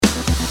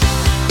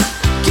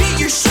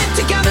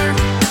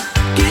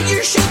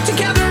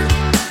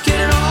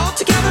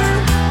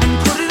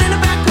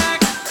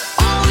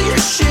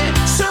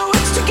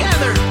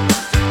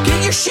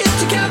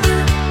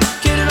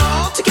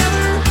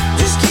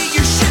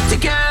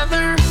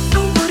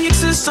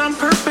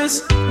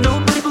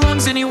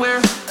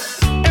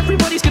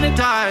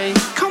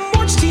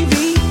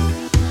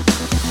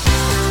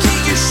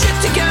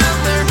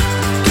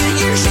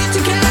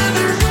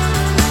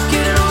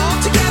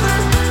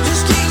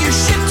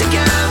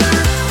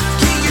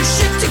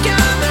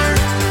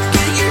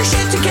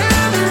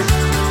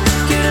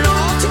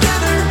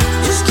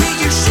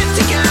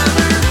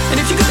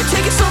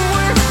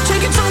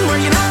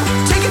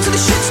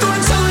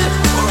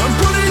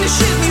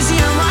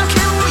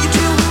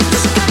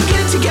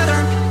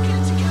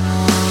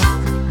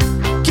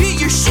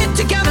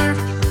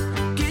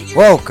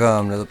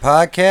Welcome to the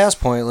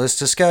podcast, Pointless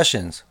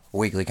Discussions, a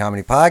weekly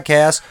comedy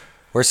podcast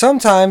where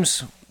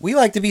sometimes we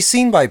like to be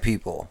seen by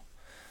people.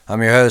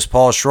 I'm your host,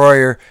 Paul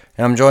Schroyer,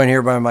 and I'm joined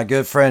here by my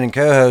good friend and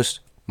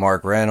co-host,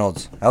 Mark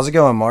Reynolds. How's it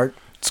going, Mark?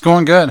 It's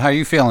going good. How are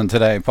you feeling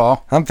today,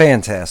 Paul? I'm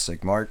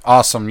fantastic, Mark.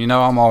 Awesome. You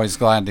know, I'm always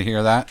glad to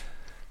hear that.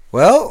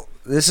 Well,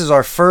 this is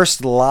our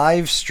first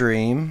live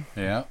stream.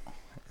 Yeah.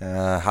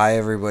 Hi,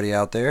 everybody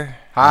out there.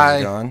 Hi.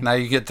 How's it going? Now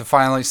you get to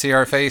finally see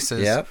our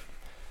faces.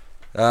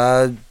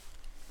 Yep.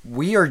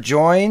 We are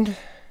joined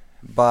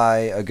by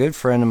a good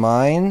friend of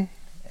mine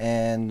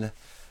and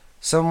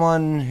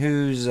someone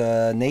who's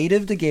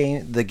native to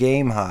the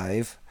Game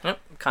Hive. Yep,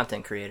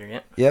 content creator,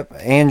 yep. Yep,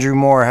 Andrew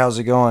Moore. How's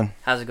it going?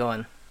 How's it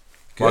going?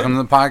 Good. Welcome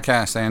to the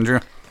podcast,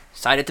 Andrew.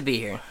 Excited to be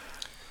here.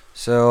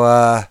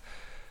 So,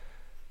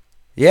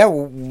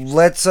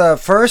 let's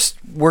first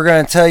we're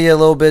going to tell you a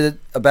little bit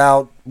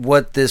about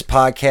what this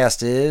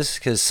podcast is,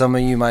 because some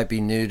of you might be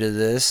new to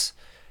this.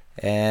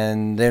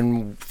 And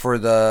then for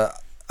the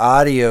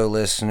audio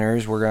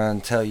listeners, we're going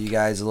to tell you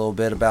guys a little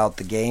bit about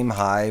the Game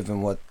Hive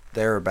and what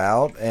they're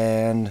about.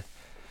 And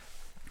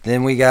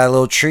then we got a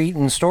little treat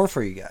in store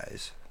for you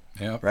guys.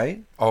 Yep.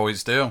 Right?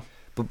 Always do.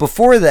 But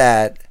before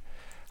that,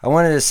 I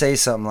wanted to say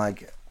something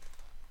like,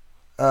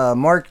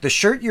 Mark, the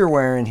shirt you're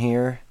wearing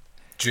here,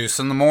 Juice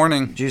in the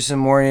Morning. Juice in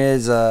the Morning,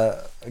 is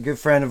a good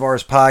friend of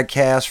ours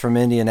podcast from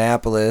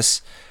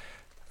Indianapolis.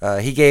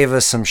 He gave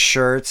us some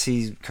shirts.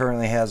 He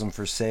currently has them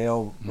for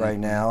sale right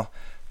now.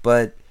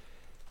 But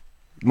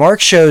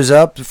Mark shows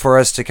up for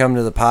us to come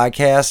to the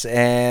podcast,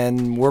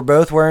 and we're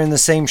both wearing the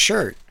same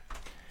shirt.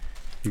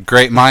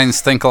 Great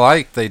minds think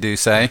alike, they do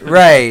say.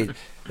 Right.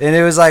 And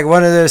it was like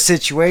one of those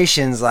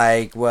situations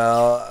like,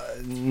 well,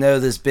 no,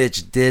 this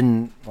bitch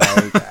didn't.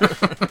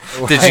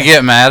 Like, Did you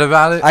get mad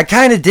about it? I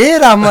kind of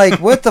did. I'm like,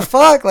 what the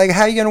fuck? Like,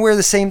 how are you going to wear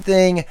the same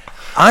thing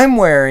I'm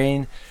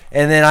wearing?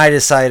 And then I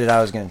decided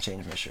I was going to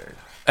change my shirt.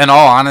 In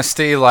all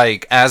honesty,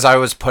 like, as I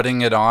was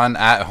putting it on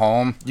at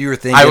home, You were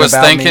thinking I was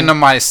about thinking me? to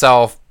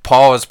myself,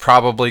 Paul is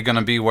probably going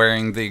to be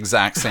wearing the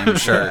exact same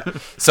shirt.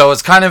 So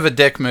it's kind of a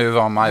dick move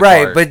on my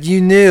Right, part. but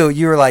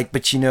you were like,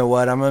 but you know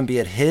what? I'm going to be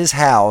at his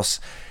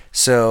house,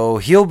 so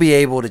he'll be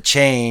able to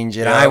change,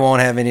 and Yeah. I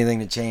won't have anything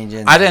to change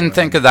in. I didn't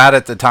think of that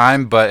at the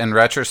time, but in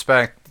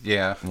retrospect,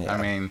 yeah. Yeah. I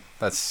mean,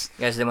 that's...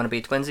 You guys didn't want to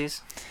be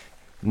twinsies?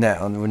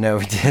 No, we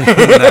didn't.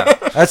 No.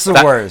 That's the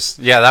That- worst.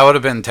 Yeah, that would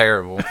have been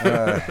terrible.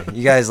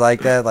 You guys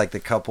like that? Like the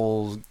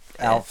couple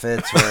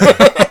outfits? Where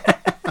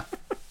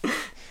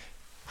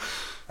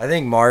I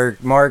think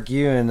Mark,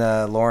 you and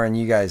Lauren,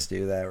 you guys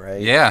do that,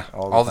 right? Yeah,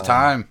 all the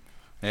time.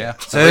 Yeah,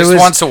 So at it least was-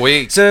 once a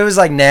week. So it was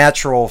like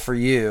natural for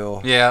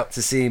you Yeah,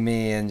 to see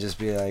me and just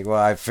be like,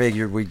 well, I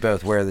figured we'd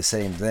both wear the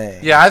same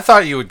thing. yeah. I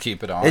thought you would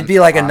keep it on. It'd be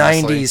like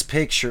honestly. a 90s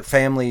picture,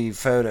 family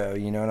photo,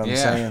 you know what I'm Yeah.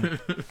 saying?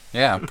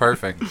 Yeah,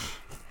 perfect.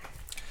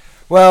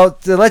 Well,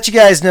 to let you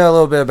guys know a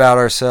little bit about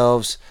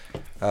ourselves,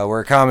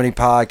 we're a comedy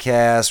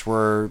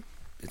podcast.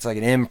 It's like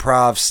an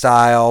improv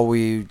style.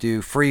 We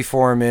do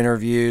free-form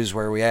interviews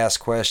where we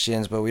ask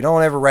questions, but we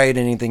don't ever write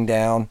anything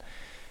down.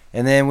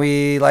 And then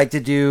we like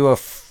to do a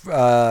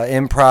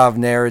improv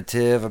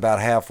narrative about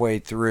halfway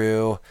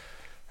through.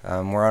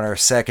 We're on our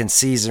second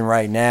season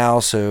right now,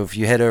 so if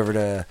you head over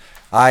to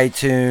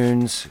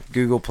iTunes,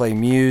 Google Play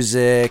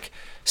Music,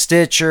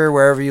 Stitcher,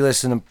 wherever you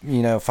listen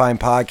to, find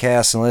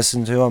podcasts and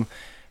listen to them,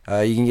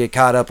 you can get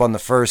caught up on the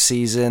first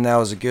season. That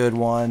was a good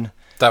one.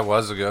 That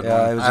was a good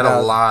Yeah, it one. was I had about-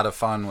 a lot of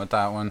fun with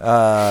that one.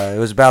 It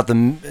was about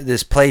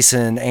this place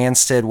in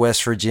Ansted,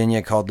 West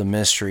Virginia called the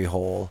Mystery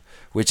Hole,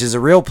 which is a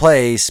real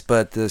place,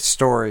 but the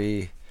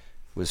story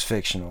was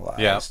fictionalized.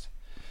 Yeah.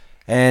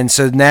 And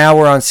so now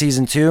we're on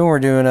season 2, and we're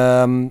doing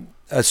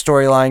a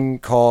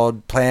storyline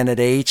called Planet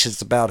H.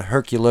 It's about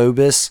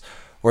Herculobus,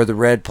 or the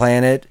Red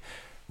Planet,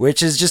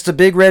 which is just a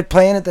big red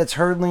planet that's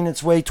hurtling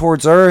its way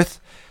towards Earth.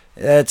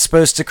 It's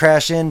supposed to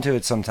crash into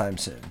it sometime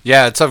soon.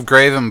 Yeah, it's of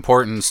grave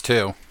importance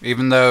too.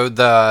 Even though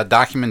the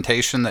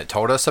documentation that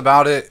told us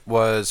about it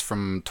was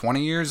from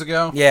 20 years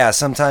ago. Yeah,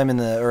 sometime in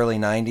the early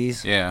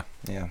 90s. Yeah,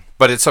 Yeah.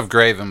 but it's of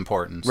grave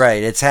importance.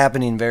 Right, it's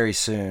happening very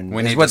soon.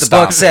 We is need what to the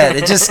book stop said.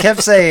 It just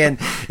kept saying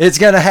it's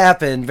going to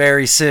happen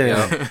very soon.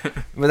 Yeah.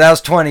 But that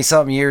was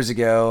 20-something years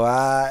ago.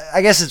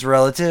 I guess it's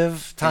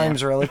relative.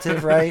 Time's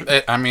relative, right?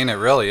 It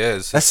really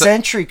is. A It's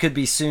century could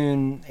be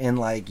soon in,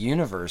 like,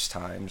 universe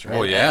times, right?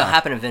 Well, yeah. It'll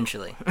happen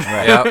eventually.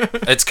 Right. Yep,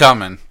 it's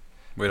coming.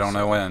 We don't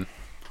know when.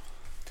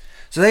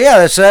 So,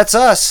 yeah, so that's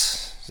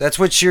us. That's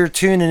what you're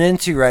tuning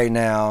into right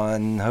now,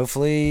 and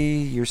hopefully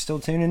you're still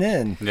tuning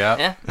in.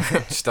 Yeah,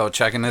 Yeah. still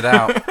checking it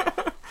out.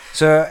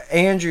 So,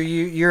 Andrew,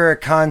 you're a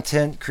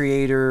content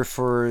creator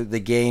for the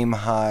Game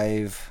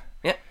Hive.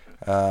 Yep.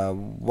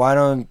 Why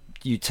don't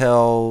you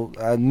tell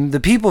the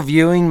people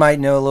viewing might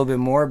know a little bit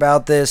more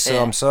about this, so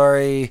Yeah. I'm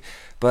sorry,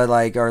 but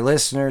like our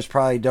listeners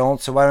probably don't.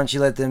 So why don't you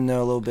let them know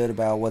a little bit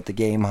about what the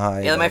Game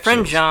Hive? Yeah, my actually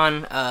friend is?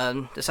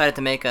 John decided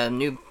to make a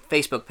new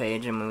Facebook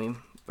page, and we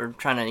were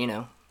trying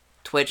to,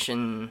 Twitch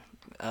and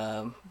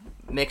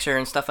Mixer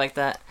and stuff like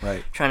that.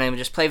 Right. Trying to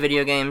just play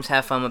video games,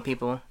 have fun with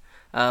people.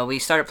 We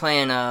started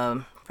playing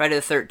Friday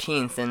the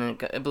 13th,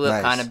 and it blew up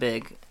Nice. kind of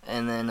big.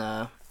 And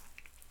then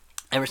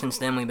ever since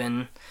then, we've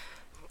been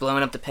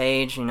blowing up the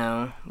page. You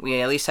know,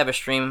 we at least have a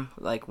stream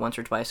like once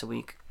or twice a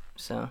week.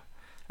 So,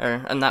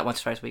 or not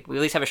once or twice a week. We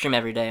at least have a stream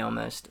every day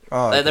almost.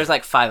 Oh, okay. There's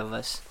like 5 of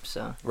us.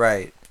 So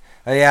Right.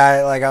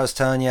 Yeah, like I was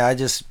telling you, I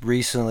just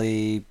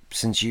recently,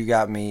 since you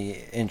got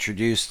me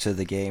introduced to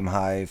the Game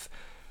Hive,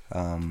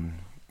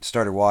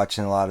 started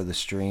watching a lot of the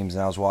streams,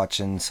 and I was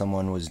watching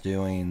someone was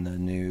doing the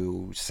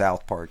new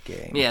South Park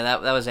game. yeah,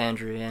 that was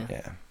Andrew. Yeah.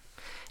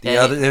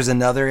 Yeah. There's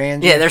another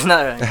Andrew? Yeah, there's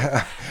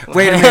another.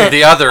 Wait a minute.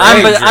 The other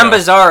I'm Andrew.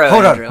 Bizarro.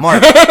 Hold Andrew. on,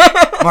 Mark.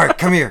 Mark,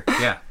 come here.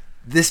 Yeah.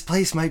 This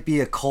place might be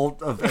a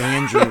cult of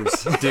Andrews.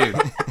 Dude,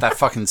 that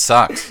fucking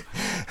sucks.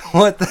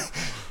 What the?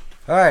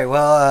 All right,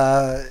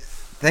 well,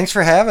 thanks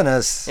for having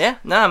us. Yeah,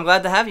 no, I'm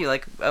glad to have you.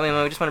 Like, I mean,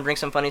 we just want to bring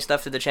some funny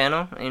stuff to the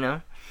channel. You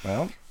know,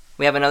 Well,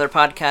 we have another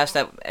podcast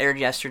that aired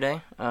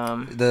yesterday.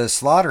 the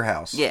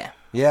Slaughterhouse. Yeah.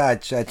 Yeah, I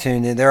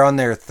tuned in. They're on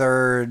their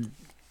 3rd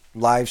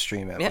live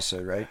stream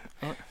episode, right?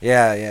 Yep.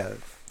 Yeah. And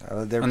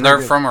pretty they're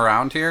good. from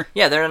around here?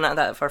 Yeah, they're not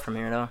that far from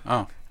here at all.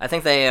 Oh, I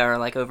think they are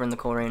like over in the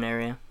Coleraine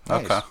area.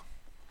 Nice. okay.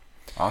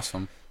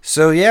 Awesome.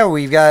 So yeah,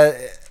 we've got,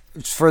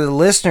 for the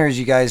listeners,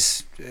 you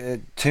guys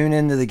tune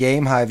into the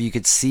Game Hive. You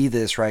could see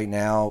this right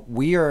now.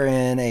 We are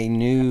in a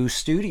new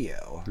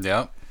studio.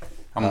 Yep.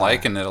 I'm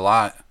liking it a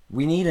lot.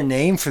 We need a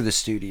name for the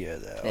studio,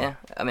 though. Yeah,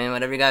 I mean,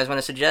 whatever you guys want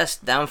to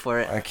suggest, down for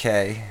it.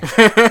 Okay.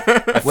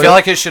 I feel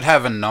like it should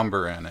have a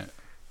number in it.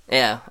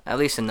 Yeah, at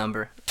least a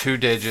number. 2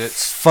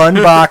 digits.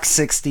 Funbox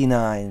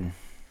 69.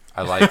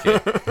 I like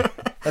it.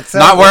 That's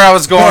Not where I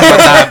was going with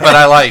that, but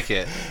I like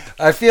it.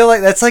 I feel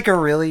like that's like a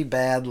really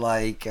bad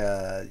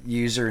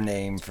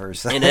username for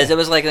something. It is. It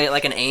was like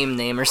an AIM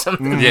name or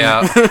something.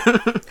 Yeah.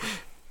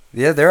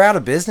 Yeah, they're out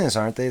of business,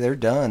 aren't they? They're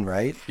done,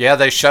 right? Yeah,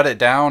 they shut it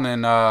down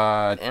in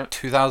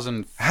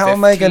 2015. How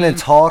am I going to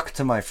talk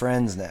to my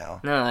friends now?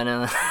 No, I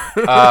know.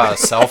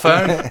 Cell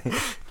phone?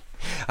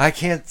 I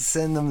can't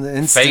send them the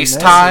instant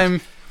FaceTime?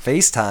 message.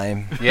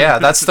 FaceTime. Yeah,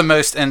 that's the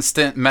most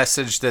instant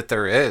message that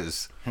there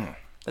is. I You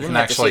didn't can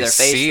have to actually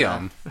see see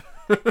their face,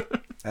 them.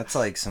 That's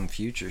like some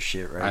future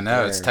shit right I know,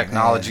 there, it's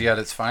technology man. at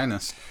its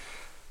finest.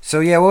 So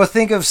yeah, we'll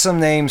think of some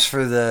names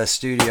for the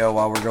studio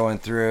while we're going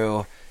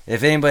through.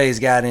 If anybody's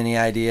got any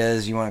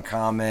ideas, you want to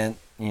comment,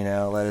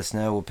 let us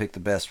know. We'll pick the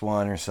best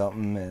one or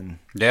something. And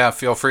Yeah,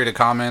 feel free to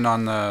comment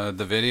on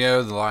the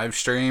video, the live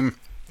stream.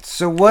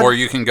 so what? Or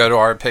you can go to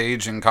our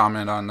page and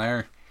comment on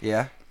there.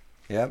 Yeah.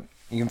 Yep.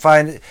 You can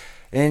find it.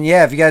 And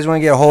yeah, if you guys want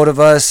to get a hold of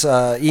us,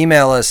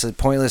 email us at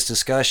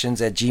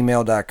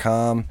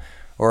pointlessdiscussions@gmail.com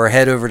or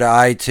head over to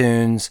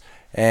iTunes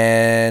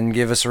and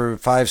give us a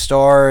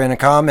 5-star and a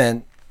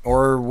comment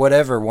or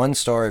whatever, 1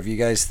 star if you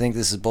guys think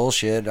this is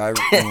bullshit.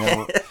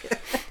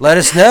 Let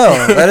us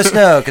know. Let us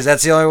know, because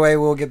that's the only way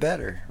we'll get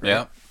better. Right?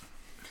 Yeah.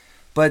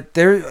 But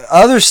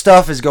other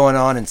stuff is going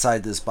on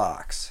inside this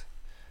box.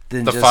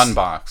 Than The just, fun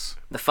box.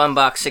 The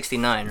Funbox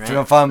 69, right?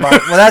 The fun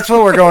box. Well, that's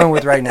what we're going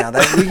with right now.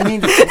 We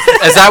need to.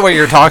 Is that what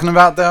you're talking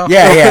about, though?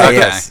 Yeah, Okay,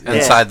 yes.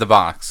 inside the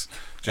box.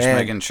 Just And,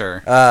 making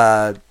sure.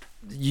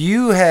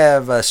 You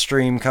have a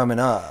stream coming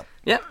up.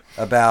 Yep.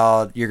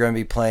 About you're going to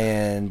be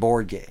playing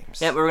board games.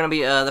 Yep, we're going to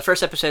be, the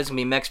first episode is going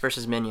to be Mechs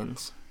versus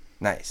Minions.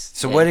 Nice.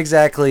 So Yeah. what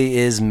exactly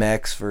is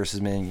Mechs versus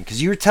Minions?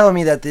 Because you were telling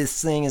me that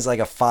this thing is like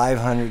a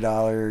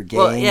 $500 game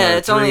Well, yeah, or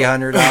it's only-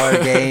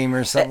 $300 game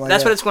or something like that.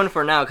 That's what it's going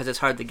for now because it's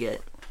hard to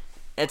get.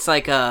 It's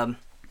like,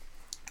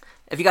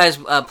 if you guys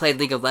played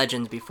League of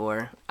Legends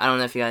before, I don't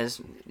know if you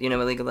guys, know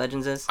what League of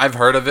Legends is? I've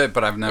heard of it,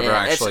 but I've never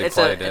actually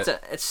played it.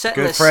 It's set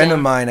in Good the friend same...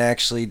 of mine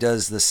actually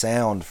does the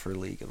sound for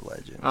League of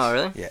Legends. Oh,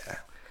 really? Yeah.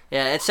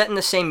 Yeah, it's set in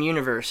the same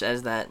universe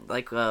as that.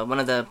 Like, one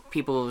of the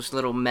people's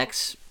little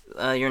mechs,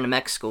 you're in a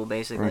mech school,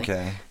 basically.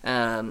 Okay.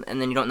 And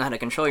then you don't know how to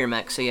control your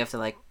mech, so you have to,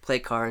 like, play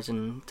cards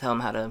and tell them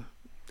how to,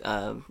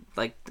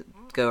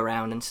 go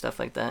around and stuff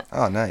like that.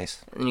 Oh,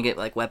 nice. And you get,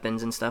 like,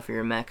 weapons and stuff for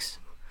your mechs.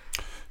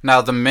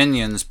 Now, the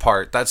minions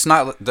part, that's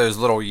not those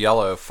little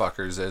yellow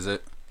fuckers, is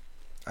it?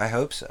 I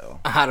hope so.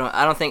 I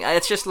don't think...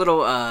 It's just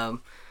little, I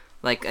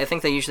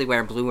think they usually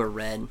wear blue or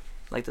red.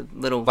 Like, the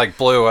little... Like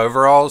blue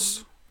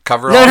overalls?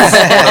 Coveralls? What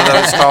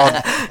are those called?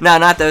 No,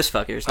 not those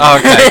fuckers. No. Oh,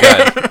 okay,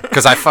 good.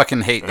 Because I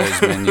fucking hate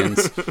those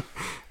minions.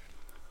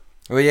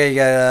 Well,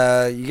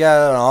 yeah, you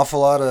got an awful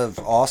lot of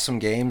awesome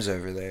games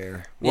over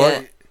there.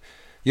 Well, Yeah.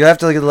 you have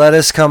to let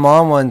us come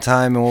on one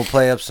time and we'll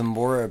play up some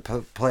board,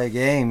 play a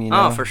game.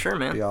 Oh, for sure,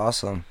 man. It'd be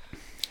awesome.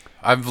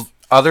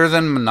 Other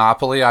than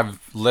Monopoly, I've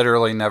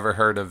literally never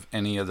heard of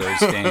any of those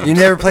games. You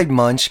never played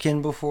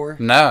Munchkin before?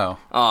 No.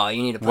 Oh,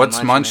 you need to play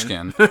What's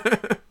Munchkin?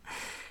 Munchkin?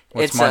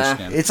 What's It's,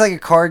 Munchkin? It's like a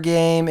card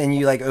game, and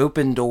you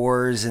open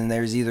doors, and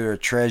there's either a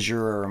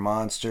treasure or a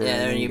monster, Yeah,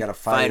 and then you you gotta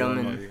fight fight 'em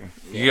them. and-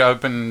 You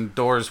open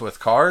doors with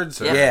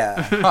cards? Or?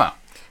 Yeah. Huh.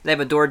 They have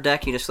a door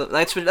deck. You just flip.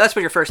 That's what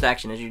your first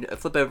action is. You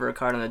flip over a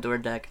card on the door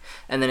deck,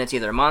 and then it's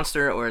either a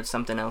monster or it's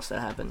something else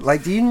that happens.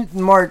 Do you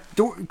mark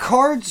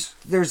cards?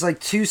 There's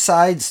 2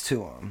 sides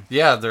to them.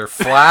 Yeah, they're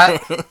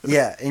flat.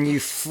 Yeah, and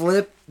you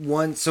flip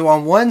one. So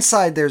on one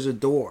side there's a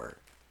door,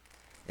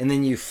 and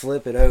then you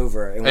flip it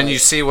over. And you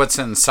see what's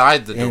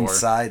inside the door.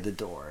 Inside the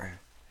door.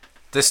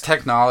 This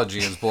technology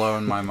is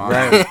blowing my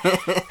mind.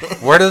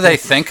 Where do they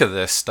think of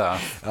this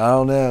stuff? I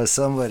don't know,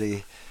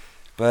 somebody.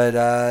 But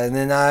and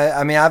then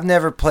I mean, I've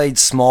never played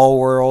Small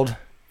World.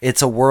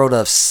 It's a world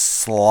of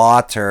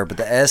slaughter, but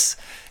the S,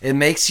 it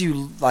makes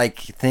you like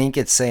think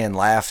it's saying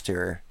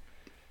laughter.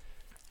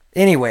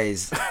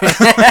 Anyways,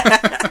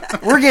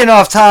 we're getting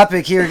off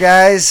topic here,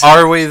 guys.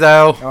 Are we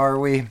though? Are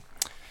we?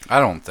 I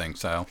don't think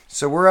so.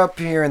 So we're up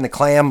here in the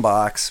clam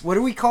box. What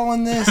are we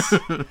calling this?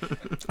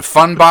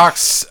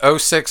 Funbox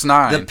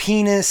 069. The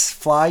penis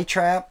fly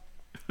trap.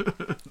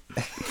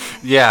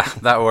 Yeah,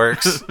 that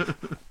works.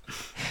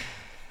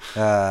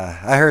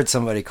 I heard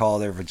somebody call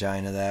their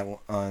vagina that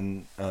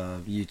on a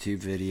YouTube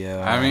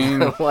video. I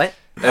mean, What?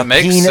 it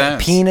makes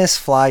sense. Penis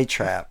fly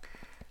trap.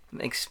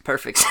 Makes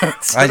perfect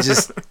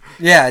sense.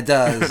 Yeah, it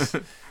does.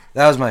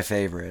 That was my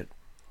favorite.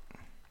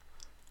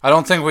 I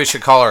don't think we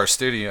should call our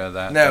studio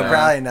that. No,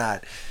 probably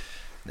not.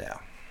 No.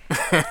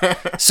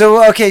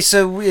 So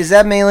is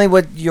that mainly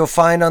what you'll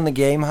find on the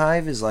Game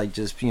Hive? Is like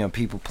just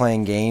people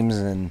playing games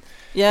and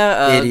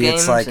idiots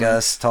games like and,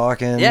 us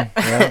talking? Yeah.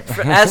 Yeah.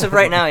 As of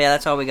right now, yeah,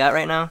 that's all we got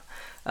right now.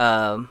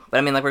 But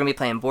I mean, like, we're gonna be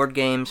playing board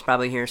games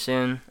probably here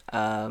soon.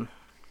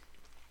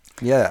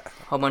 Yeah. A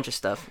whole bunch of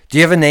stuff. Do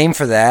you have a name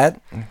for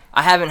that?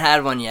 I haven't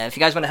had one yet. If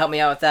you guys want to help me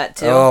out with that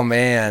too. Oh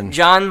man.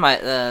 John,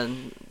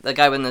 the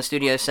guy in the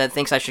studio said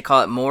thinks I should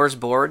call it Moore's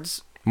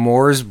Boards.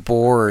 Moore's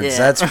Boards. Yeah.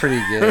 That's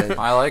pretty good.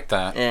 I like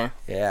that. Yeah.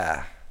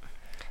 Yeah.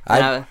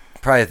 And I'd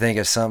probably think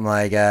of something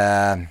like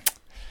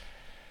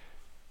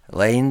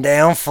laying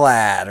down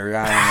flat, or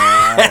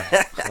I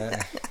don't know.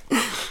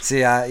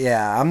 See,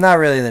 I'm not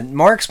really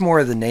Mark's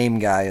more the name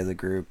guy of the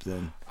group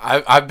than.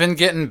 I've been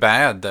getting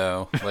bad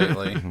though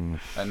lately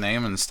at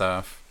naming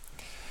stuff.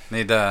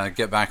 Need to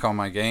get back on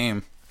my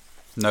game.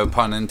 No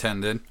pun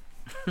intended.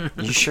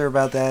 You sure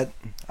about that?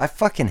 I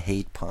fucking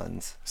hate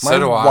puns. So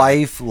do I. My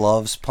wife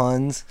loves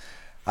puns.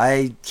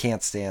 I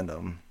can't stand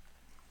them.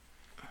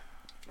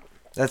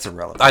 That's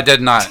irrelevant. I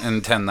did not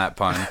intend that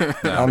pun.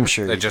 No, I'm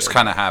sure it you just did.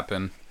 kind of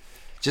happened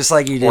Just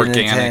like you didn't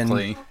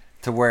organically. intend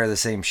to wear the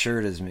same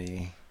shirt as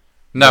me.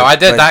 No, I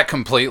did that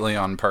completely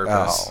on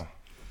purpose. Oh,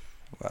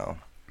 well.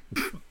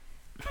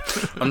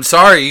 I'm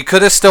sorry. You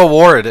could have still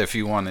wore it if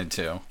you wanted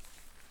to,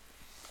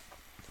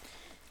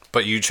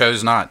 but you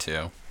chose not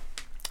to.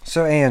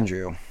 So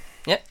Andrew.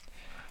 Yep.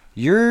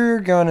 You're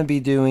going to be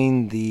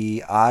doing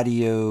the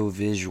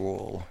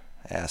audio-visual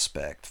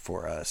aspect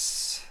for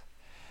us.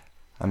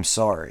 I'm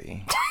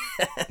sorry.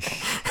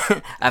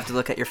 I have to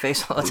look at your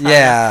face all the time.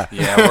 Yeah.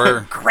 Yeah,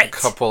 we're Great. a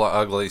couple of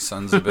ugly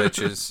sons of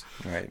bitches.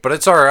 Right. But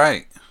it's all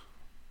right.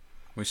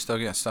 We still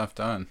get stuff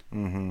done.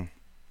 Mm-hmm.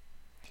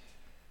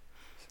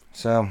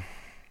 So,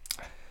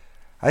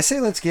 I say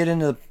let's get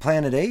into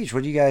Planet Age.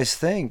 What do you guys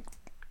think?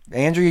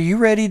 Andrew, are you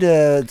ready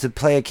to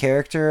play a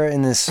character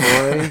in this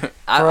story?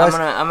 I'm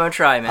gonna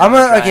try,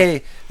 man.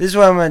 Okay, this is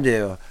what I'm gonna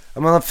do.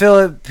 I'm gonna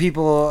fill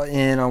people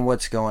in on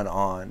what's going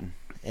on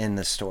in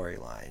the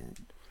storyline.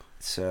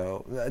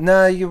 So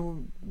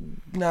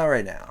not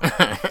right now.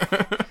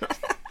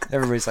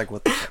 Everybody's like,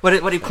 "What? What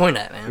do you point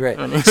at, man?"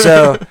 Right.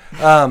 So,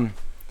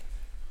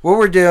 what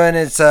we're doing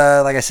is,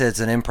 like I said, it's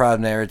an improv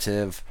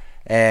narrative,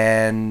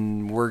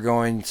 and we're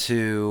going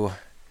to,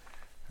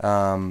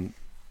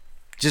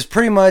 just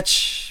pretty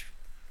much,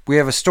 we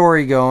have a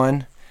story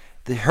going.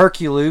 The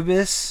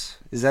Herculubis,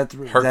 is that the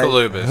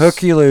Herculubis.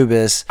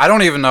 Herculubis. I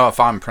don't even know if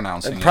I'm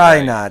pronouncing it Probably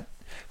right. not.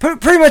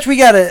 Pretty much, we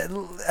got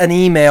an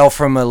email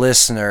from a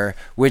listener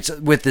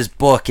with this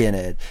book in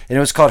it, and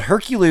it was called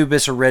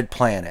Herculubis, a Red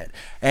Planet.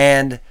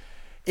 And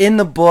in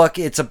the book,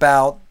 it's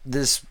about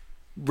this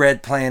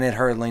red planet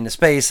hurtling to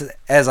space,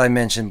 as I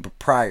mentioned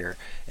prior.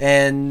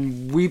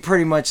 And we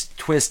pretty much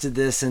twisted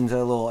this into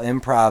a little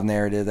improv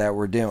narrative that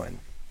we're doing.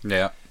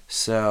 Yeah.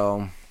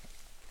 So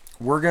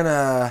we're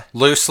gonna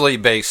Loosely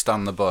based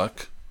on the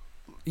book.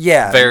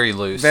 Yeah. Very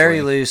loosely.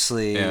 Very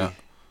loosely. Yeah.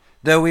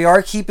 Though we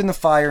are keeping the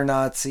fire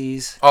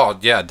Nazis Oh,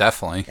 yeah,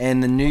 definitely.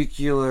 and the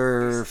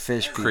nuclear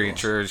fish people.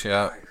 Creatures,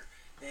 yeah.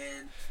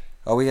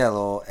 Oh, we got a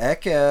little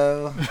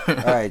echo. All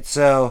right,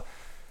 so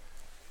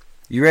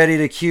you ready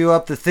to cue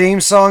up the theme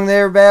song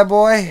there, bad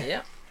boy?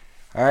 Yeah.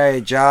 All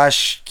right,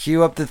 Josh,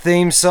 cue up the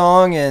theme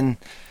song and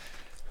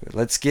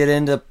let's get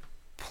into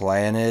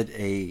Planet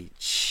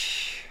H.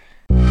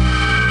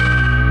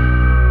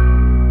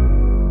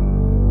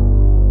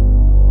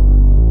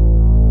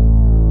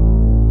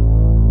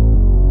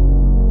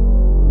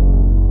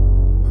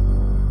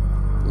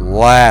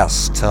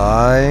 Last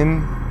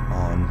time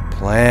on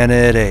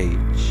Planet H.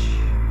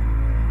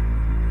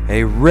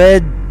 A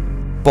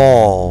red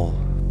ball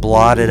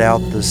blotted out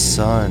the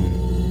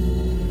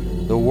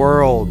sun. The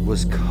world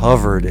was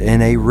covered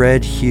in a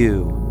red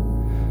hue.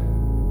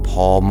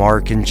 Paul,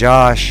 Mark, and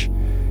Josh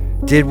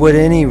did what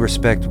any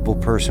respectable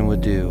person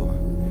would do.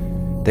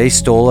 They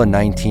stole a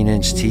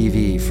 19-inch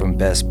TV from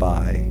Best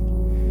Buy.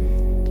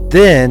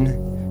 Then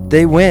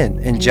they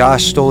went and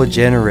Josh stole a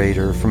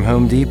generator from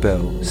Home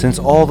Depot since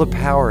all the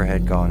power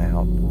had gone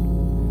out.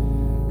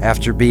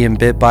 After being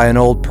bit by an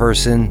old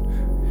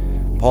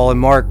person, Paul and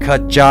Mark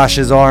cut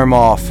Josh's arm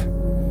off,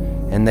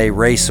 and they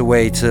race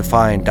away to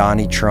find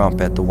Donnie Trump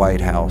at the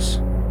White House.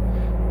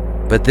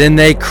 But then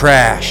they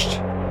crashed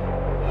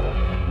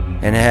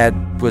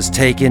and was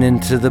taken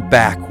into the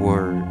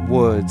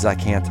backwoods. I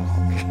can't talk.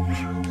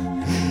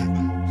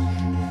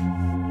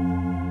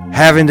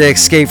 Having to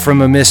escape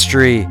from a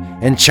mystery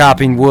and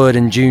chopping wood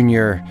and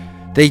Junior,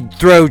 they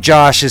throw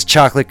Josh's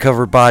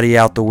chocolate-covered body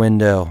out the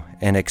window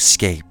and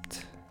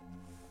escaped.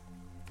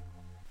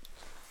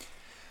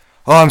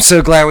 Oh, I'm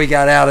so glad we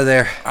got out of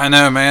there. I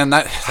know, man.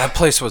 That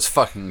place was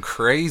fucking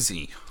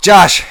crazy.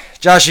 Josh,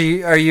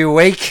 are you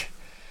awake?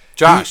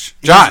 Josh.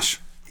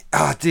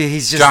 Oh, dude,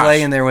 he's just Josh.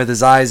 laying there with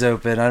his eyes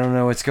open. I don't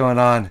know what's going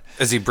on.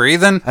 Is he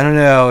breathing? I don't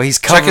know. He's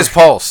covered. Check his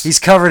pulse. He's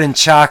covered in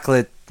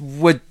chocolate.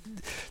 What?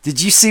 Did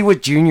you see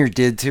what Junior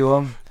did to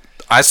him?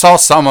 I saw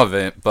some of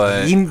it,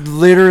 but He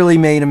literally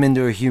made him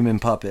into a human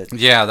puppet.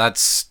 yeah,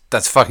 that's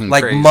fucking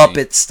Like crazy.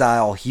 Muppet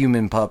style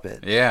human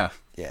puppet. Yeah.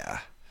 Yeah.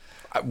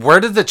 Where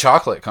did the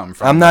chocolate come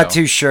from? I'm not though?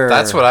 too sure.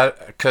 That's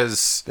what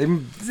because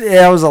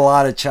It was a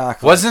lot of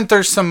chocolate. wasn't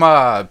there some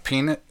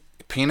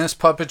penis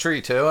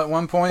puppetry too at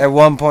one point? At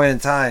one point in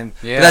time.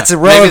 Yeah. But that's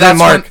Maybe irrelevant, that's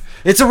Mark. when-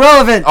 It's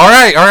irrelevant. All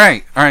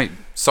right.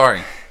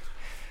 Sorry.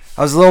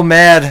 I was a little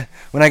mad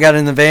when I got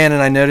in the van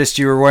and I noticed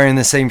you were wearing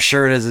the same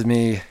shirt as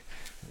me.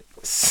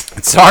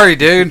 Sorry,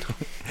 dude.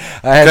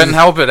 I had Couldn't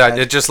help it.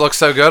 It just looks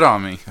so good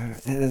on me.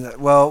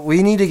 Well,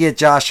 we need to get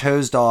Josh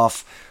hosed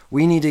off.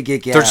 We need to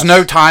get gas. There's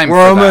no time We're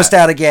for almost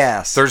that. out of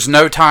gas. There's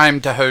no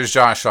time to hose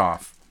Josh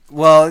off.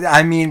 Well,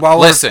 I mean, while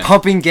Listen. we're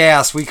pumping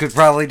gas, we could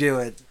probably do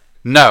it.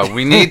 No,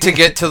 we need to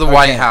get to the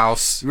White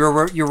House. You're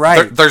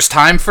right. There's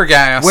time for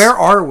gas. Where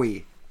are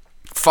we?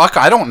 Fuck,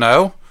 I don't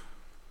know.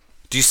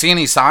 Do you see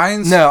any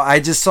signs? No, I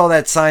just saw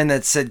that sign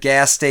that said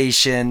gas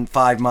station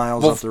 5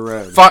 miles Well, up the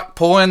road. Fuck,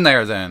 pull in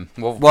there then.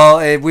 Well,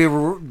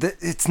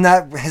 it's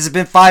not. Has it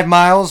been 5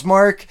 miles,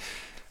 Mark?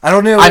 I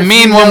don't know. I if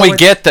mean you when know we it-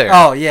 get there.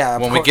 Oh yeah.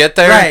 of When we course. get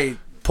there, right?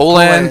 pull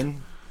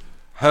in.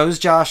 Hose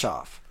Josh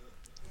off.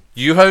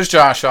 You hose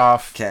Josh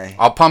off. Okay.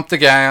 I'll pump the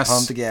gas.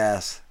 Pump the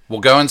gas. We'll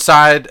go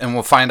inside and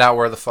we'll find out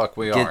where the fuck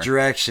we Get are.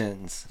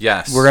 directions.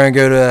 Yes. We're gonna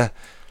go to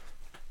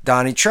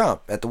Donnie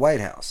Trump at the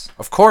White House.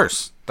 Of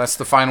course. That's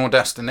the final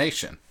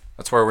destination.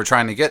 That's where we're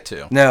trying to get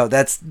to. No,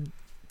 that's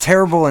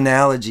terrible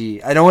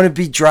analogy. I don't want to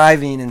be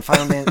driving and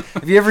find man.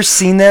 Have you ever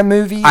seen that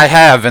movie? I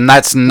have, and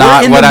that's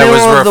not We're in what the I middle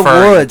was of the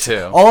referring woods.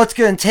 to. All it's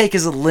going to take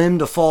is a limb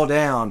to fall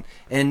down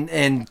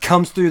and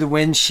comes through the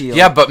windshield.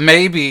 Yeah, but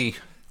maybe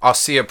I'll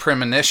see a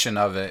premonition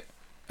of it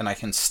and I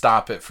can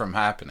stop it from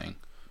happening.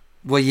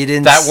 Well, you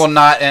didn't. That will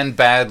not end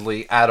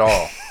badly at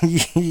all.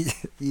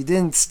 You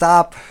didn't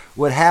stop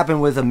what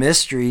happened with a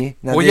mystery.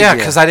 Now, Well, did yeah, ya?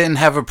 because I didn't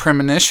have a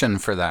premonition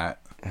for that.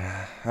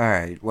 All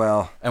right.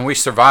 Well, And we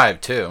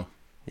survived, too.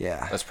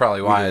 yeah. That's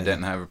probably why I did.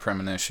 didn't have a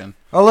premonition.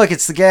 Oh, look,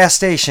 it's the gas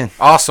station.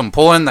 Awesome.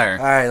 Pull in there.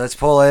 All right, let's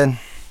pull in.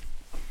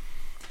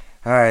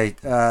 All right.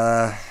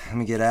 Let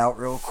me get out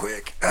real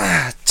quick.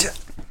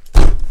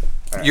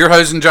 You're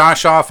hosing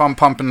Josh off. I'm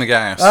pumping the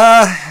gas.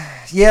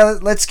 Yeah,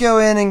 let's go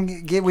in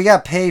and get. We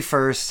got to pay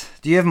first.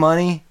 Do you have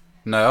money?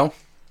 No?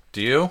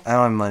 Do you? I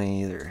don't have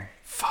money either.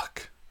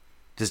 Fuck.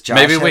 Does Josh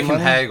Maybe have we can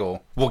money?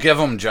 haggle. We'll give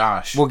him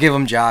Josh. We'll give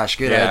him Josh.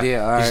 Good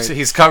idea. All right.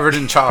 He's covered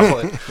in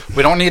chocolate.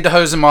 We don't need to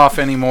hose him off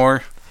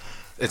anymore.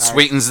 It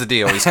sweetens the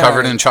deal. He's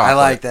covered in chocolate. I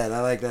like that.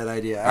 I like that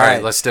idea. All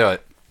right, let's do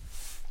it.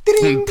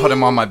 Put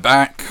him on my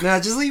back. No,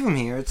 just leave him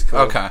here. It's cool.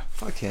 Okay.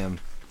 Fuck him.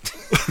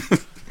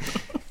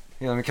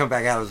 Let me come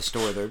back out of the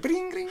store there.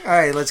 Bring, bring. All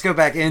right, let's go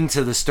back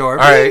into the store.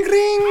 All right.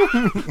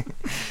 Bring, bring.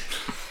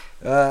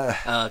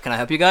 Can I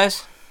help you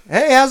guys?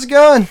 Hey, how's it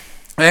going?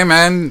 Hey,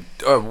 man.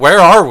 Where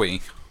are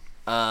we?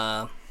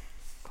 Hold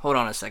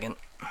on a second.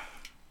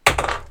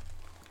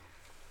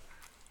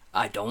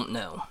 I don't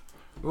know.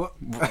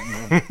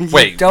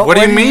 Wait, don't- what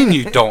do what you do you- mean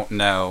you don't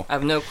know? I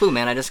have no clue,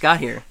 man. I just got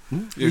here.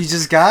 You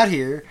just got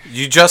here.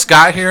 You just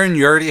got here and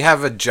you already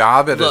have a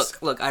job at a...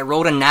 Look, I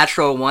rolled a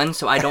natural one,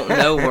 so I don't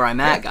know where I'm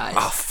at, guys.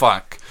 Oh,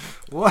 fuck.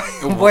 What?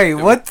 Wait,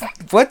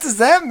 what does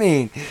that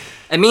mean?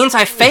 It means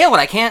I failed.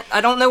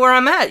 I don't know where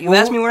I'm at. You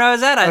asked me where I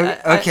was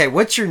at. Okay,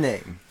 what's your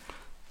name?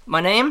 My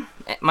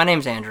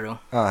name's Andrew.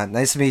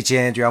 Nice to meet you,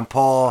 Andrew. I'm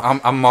Paul.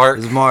 I'm Mark.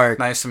 This is Mark.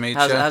 Nice to meet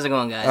How's you. it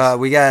going, guys?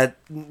 We got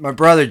my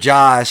brother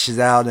Josh is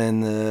out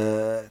in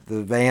the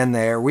van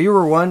there. We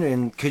were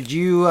wondering, could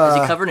you? Is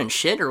he covered in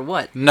shit or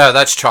what? No,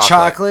 that's chocolate.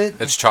 Chocolate?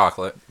 It's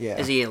chocolate. Yeah.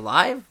 Is he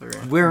alive? Or?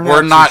 We're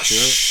We're not too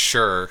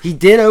sure. He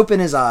did open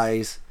his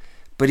eyes,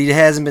 but he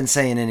hasn't been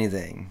saying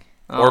anything.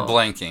 Or Oh.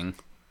 blinking.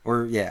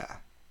 Or yeah,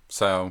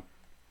 So,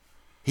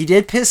 he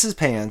did piss his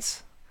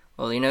pants.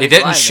 Well, you know he he's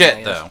didn't alive shit, then,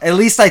 I guess. though. At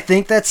least I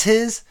think that's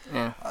his.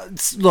 Yeah.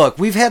 Look,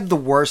 we've had the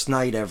worst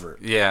night ever.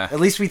 Yeah. At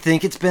least we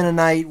think it's been a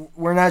night.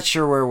 We're not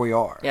sure where we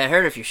are. Yeah, I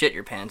heard if you shit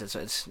your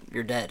pants,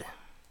 you're dead.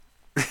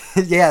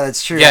 Yeah,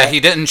 that's true. Yeah, he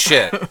didn't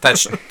shit.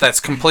 That's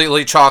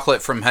completely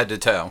chocolate from head to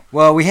toe.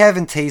 Well, we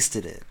haven't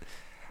tasted it.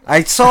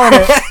 I saw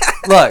it.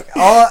 Look,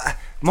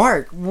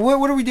 Mark,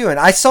 what are we doing?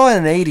 I saw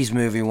in an 80s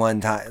movie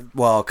one time,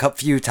 well, a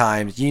few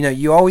times,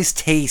 you always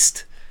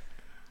taste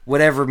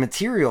whatever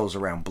materials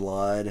around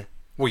blood.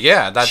 Well,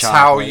 yeah, that's Chocolate.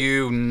 how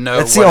you know.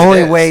 That's what the only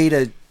it is. way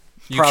to.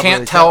 You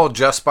can't tell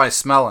just by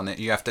smelling it.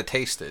 You have to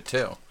taste it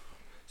too.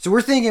 So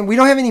we're thinking we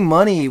don't have any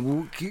money.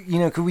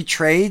 Could we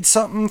trade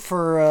something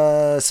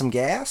for some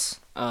gas?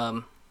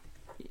 What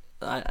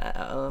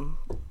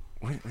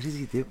does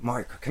he do?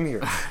 Mark, come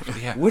here.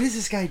 Yeah. What is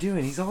this guy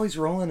doing? He's always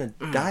rolling a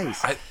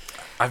dice.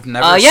 I've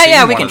never. yeah, seen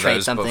yeah, we one can of trade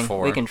those something.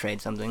 before. We can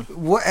trade something.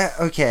 What?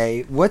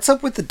 Okay. What's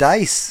up with the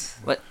dice?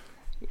 What?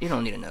 You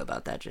don't need to know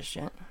about that just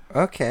yet.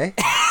 Okay.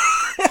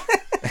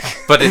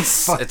 But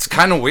it's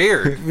kind of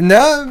weird.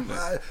 No,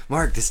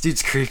 Mark, this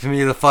dude's creeping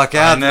me the fuck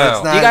out. I know.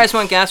 That's not- Do you guys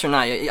want gas or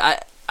not? I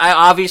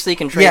obviously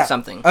can trade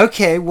something.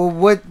 Okay. Well,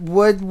 what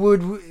would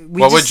we?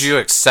 What would you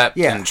accept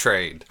Yeah. in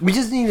trade? We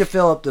just need to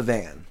fill up the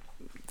van.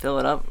 Fill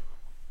it up.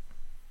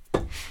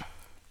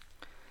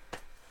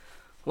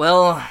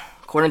 Well,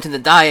 according to the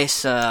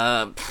dice,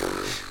 I'll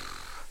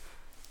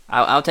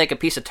take a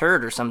piece of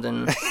turd or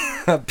something.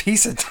 A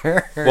piece of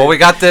turd. Well, we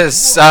got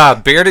this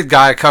bearded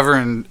guy covered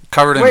in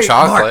Wait,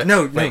 chocolate.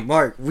 Mark, Wait.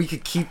 Mark. We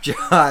could keep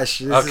Josh.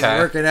 This is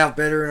working out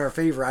better in our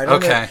favor. I don't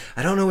know.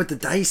 I don't know what the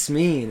dice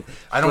mean.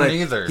 I don't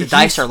either. The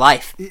dice are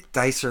life.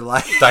 Dice are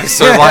life.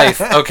 Dice are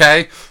life.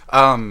 Okay.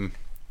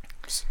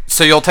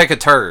 So you'll take a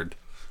turd.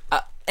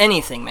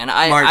 Anything, man.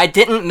 Mark. I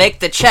didn't make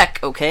the check,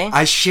 okay?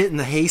 I shit in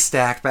the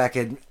haystack back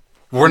in.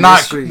 We're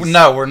not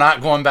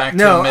going back to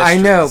No, mysteries.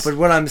 I know, but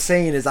what I'm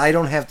saying is I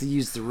don't have to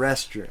use the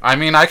restroom. I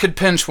mean, I could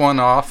pinch one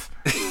off.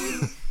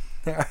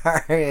 All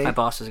right. My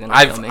boss is gonna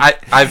kill me.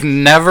 I've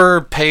never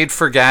paid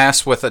for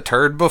gas with a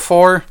turd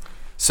before,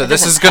 so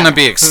this is going to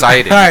be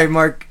exciting. All right,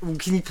 Mark.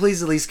 Can you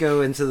please at least go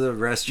into the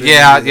restroom?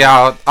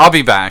 Yeah, I'll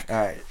be back. All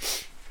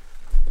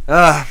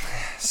right.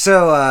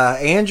 So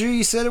Andrew,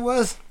 you said it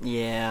was?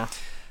 Yeah.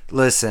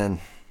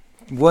 Listen,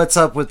 what's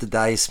up with the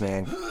dice,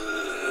 man?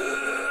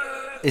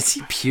 Is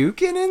he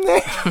puking in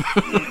there?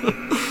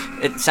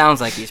 It sounds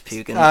like he's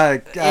puking. I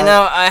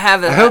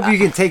hope you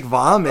can take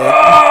vomit.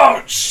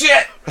 Oh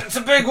shit! It's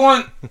a big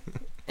one.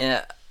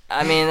 Yeah.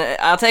 I mean,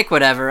 I'll take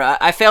whatever.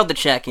 I failed the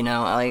check, some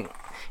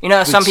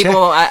check?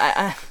 people.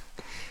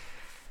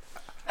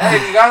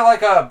 Hey, you got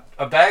like a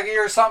baggie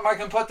or something I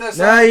can put this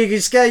in? No, you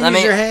just gotta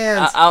use your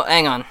hands. I'll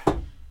hang on.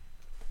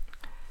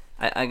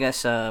 I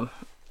guess I'll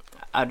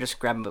just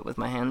grab it with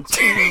my hands.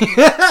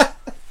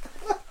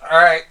 All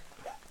right.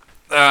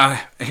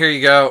 Here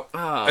you go.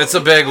 Oh. It's a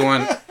big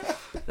one.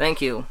 Thank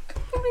you.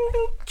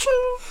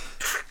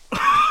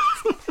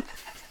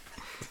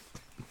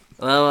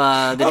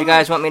 Well, did you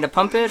guys want me to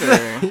pump it, or?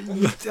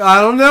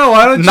 I don't know.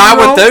 Why don't you Not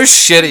roll? with those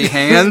shitty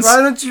hands.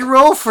 Why don't you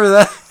roll for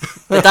that?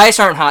 The dice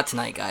aren't hot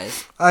tonight,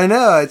 guys. I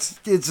know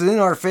it's in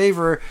our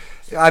favor.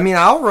 I mean,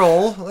 I'll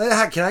roll.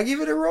 Can I give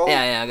it a roll?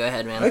 Yeah, go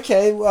ahead, man.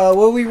 Okay. What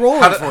are we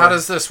rolling for? How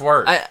does this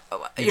work?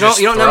 You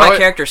don't know throw my it?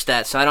 character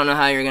stats, so I don't know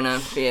how you're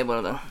gonna be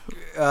able to.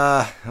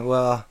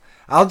 Well,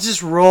 I'll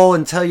just roll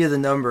and tell you the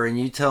number, and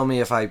you tell me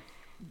if I.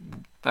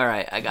 All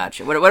right, I got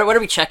you. What are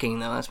we checking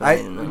though? That's what I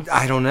need to know.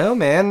 I don't know,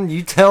 man.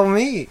 You tell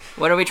me.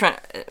 What are we trying?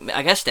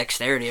 I guess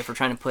dexterity. If we're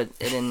trying to put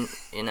it in,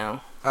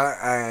 All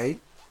right,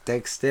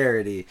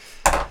 dexterity.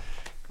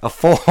 A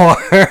 4.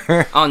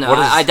 Oh no,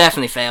 I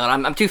definitely failed.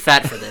 I'm too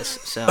fat for this.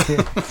 So.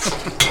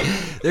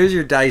 There's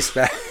your dice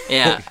back.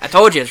 Yeah, I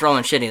told you it's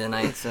rolling shitty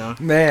tonight. So.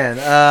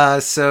 Man,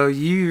 so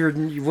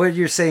what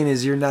you're saying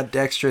is you're not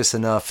dexterous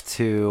enough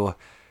to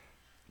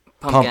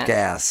pump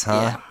gas, huh?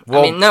 Yeah.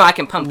 Well, I mean, no, I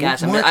can pump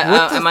gas. What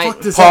I the might.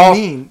 fuck does that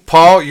mean?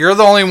 Paul, you're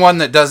the only one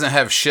that doesn't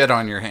have shit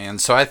on your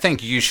hands, so I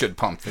think you should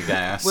pump the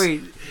gas.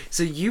 Wait,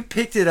 so you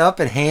picked it up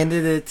and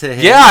handed it to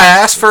him? Yeah, I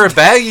asked for a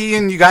baggie,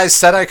 and you guys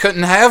said I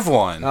couldn't have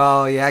one.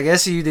 Oh, yeah, I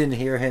guess you didn't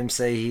hear him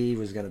say he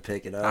was going to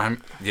pick it up.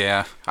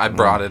 I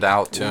brought it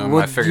out to him.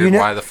 Well, I figured,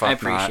 why the fuck I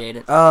appreciate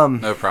it. not?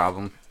 No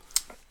problem.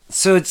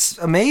 So it's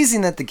amazing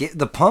that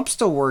the pump's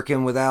still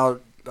working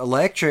without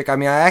electric. I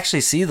mean, I actually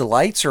see the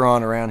lights are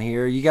on around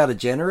here. You got a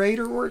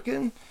generator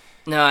working?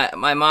 No,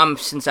 my mom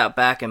sits out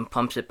back and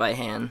pumps it by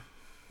hand.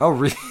 Oh,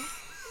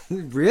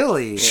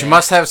 really? She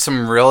must have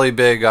some really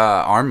big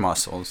arm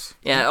muscles.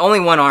 Yeah, only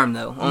one arm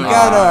though. You Only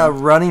got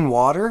running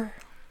water?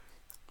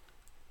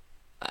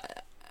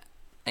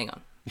 Hang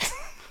on.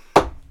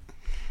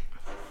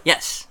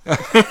 Yes. All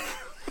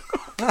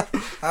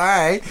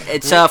right.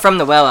 It's from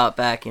the well out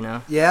back,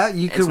 Yeah,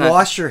 you It's could not-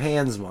 wash your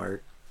hands,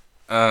 Mark.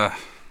 Yeah,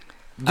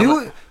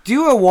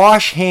 Do a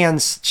wash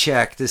hands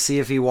check to see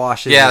if he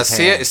washes his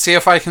hands. see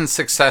if I can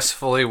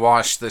successfully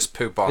wash this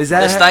poop off. Is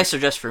that This dice are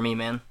just for me,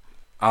 man.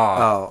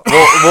 Oh.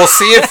 We'll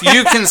see if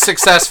you can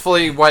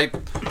successfully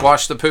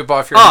wash the poop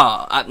off your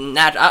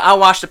I'll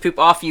wash the poop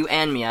off you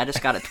and me. I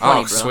just got a 20, Oh,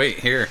 bro. sweet.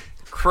 Here.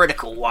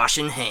 Critical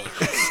washing hands.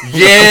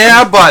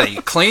 Yeah, buddy.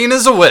 Clean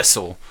as a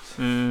whistle.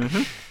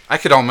 Mm-hmm. I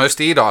could almost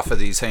eat off of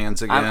these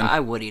hands again. I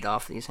would eat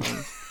off these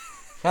hands.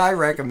 I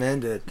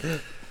recommend it.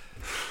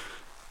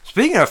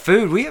 Speaking of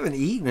food, we haven't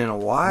eaten in a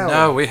while.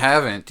 No, we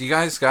haven't. Do you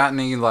guys got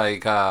any,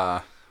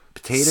 Potato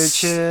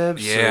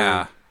chips?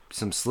 Yeah.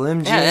 some Slim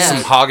Jims, Yeah, yeah.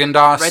 Some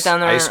Haagen-Dazs Right down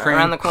there ice cream.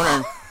 around the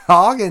corner.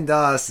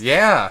 Haagen-Dazs.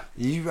 Yeah.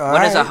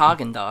 What is a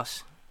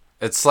Haagen-Dazs?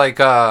 It's like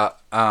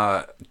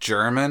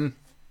German.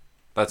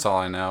 That's all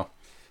I know.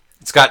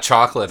 It's got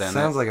chocolate in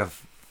Sounds like a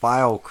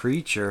vile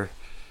creature.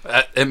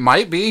 it. It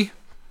might be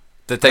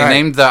that they All right.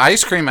 named the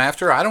ice cream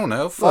after. I don't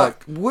know.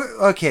 Fuck.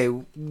 Look,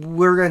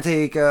 we're gonna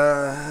take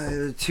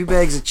 2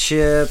 bags of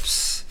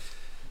chips,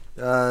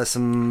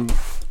 some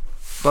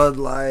Bud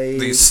Light,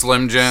 These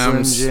Slim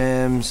Jims. Slim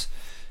Jims,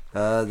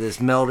 this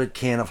melted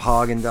can of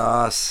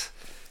Haagen-Dazs.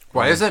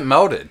 Why is it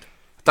melted?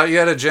 I thought you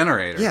had a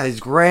generator. Yeah, his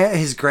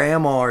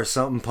grandma or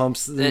something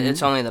pumps.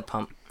 It's only the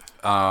pump.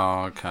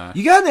 Oh, okay.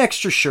 You got an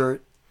extra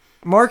shirt.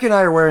 Mark and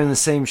I are wearing the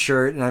same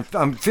shirt, and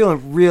I'm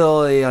feeling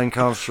really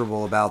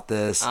uncomfortable about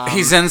this.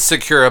 He's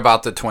insecure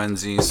about the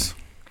twinsies.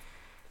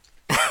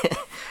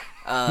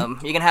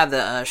 You can have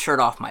the shirt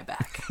off my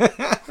back.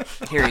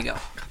 Here you go.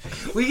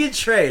 We can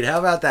trade. How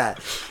about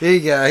that? Here you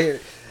go.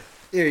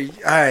 Here.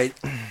 All right.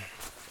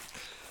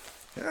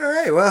 All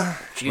right. Well,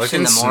 Juice Looking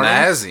in the morning.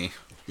 snazzy.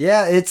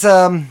 yeah. It's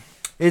a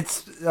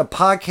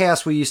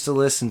podcast we used to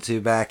listen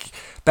to back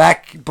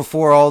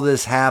before all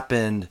this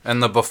happened.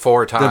 And the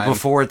before time. The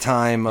before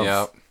time of.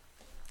 Yep.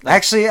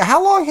 Actually,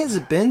 how long has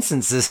it been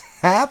since this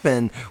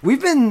happened?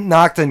 We've been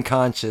knocked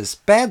unconscious.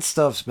 Bad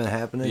stuff's been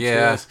happening to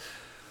Yeah. us.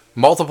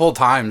 Multiple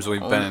times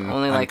we've been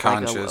Only like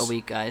unconscious. a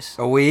week, guys.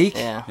 A week?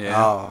 Yeah.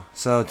 Yeah. Oh,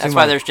 so That's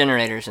why there's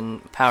generators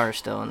and power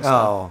still and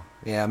stuff. Oh,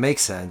 yeah,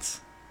 makes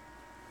sense.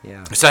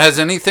 Yeah. So has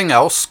anything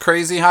else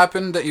crazy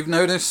happened that you've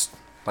noticed?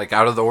 Like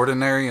out of the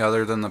ordinary,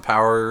 other than the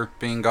power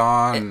being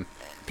gone?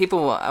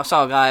 I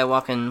saw a guy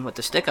walking with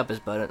the stick up his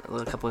butt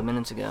a couple of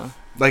minutes ago.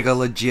 Like a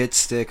legit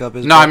stick up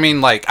his No, butt? I mean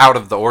like out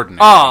of the ordinary.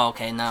 Oh,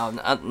 okay. No,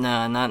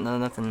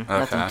 nothing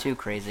Okay. too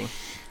crazy.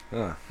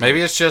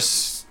 Maybe it's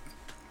just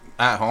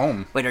at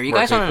home. Wait, are you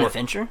where guys on an people-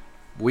 adventure?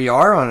 We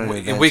are on an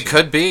adventure. We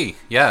could be.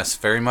 Yes,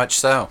 very much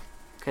so.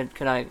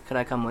 Could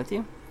I come with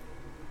you?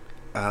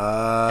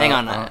 Hang Hang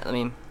on, let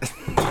me.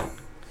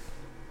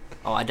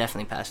 Oh, I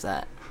definitely passed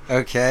that.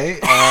 Okay.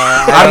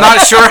 I'm not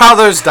sure how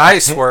those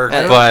dice work,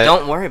 but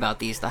Don't worry about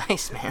these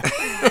dice, man.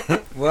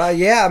 Well,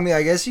 yeah, I mean,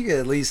 I guess you could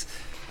at least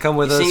come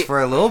with You us see-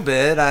 for a little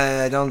bit.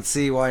 I don't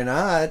see why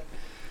not.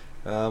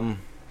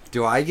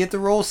 Do I get to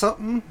roll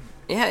something?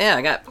 yeah,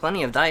 I got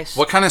plenty of dice.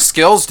 what kind of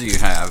skills do you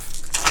have?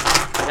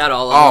 I got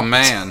all of Oh them.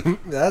 man.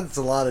 That's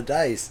a lot of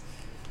dice.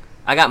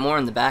 I got more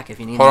in the back if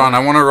you need Hold them. on, I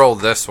want to roll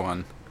this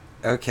one.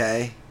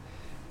 Okay.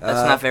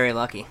 That's not very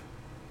lucky.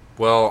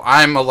 Well,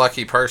 I'm a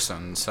lucky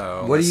person,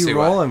 so What are let's see you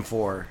rolling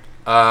for?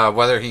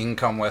 whether he can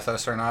come with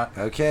us or not.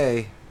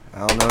 Okay.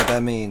 I don't know what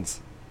that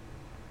means.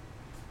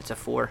 It's a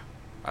 4.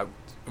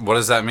 What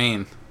does that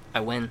mean? I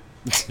win.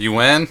 You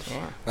win?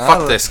 Yeah.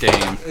 Fuck this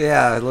game.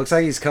 Yeah, it looks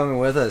like he's coming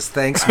with us.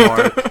 Thanks,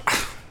 Mark.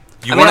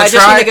 You I mean, want I to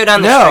just try? need to go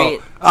down the No,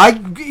 street.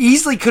 I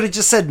easily could have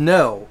just said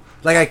no.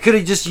 Like, I could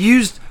have just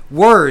used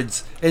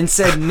words and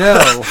said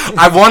no.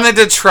 I wanted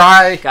to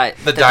try Guy,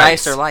 the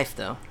dice are life,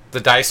 though. The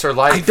dice are I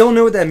life. don't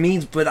know what that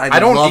means, but I I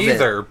don't love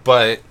either,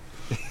 but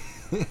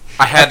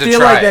I had I to feel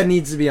try like that it.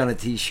 needs to be on a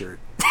T-shirt.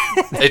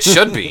 It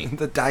should be.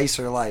 The dice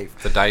are life.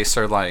 The dice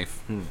are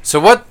life. So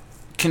what,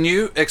 can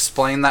you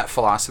explain that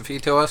philosophy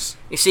to us?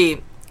 You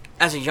see,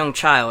 as a young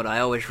child, I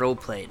always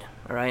role-played,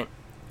 alright?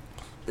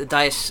 The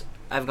dice,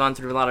 I've gone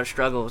through a lot of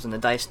struggles, and the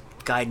dice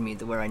guide me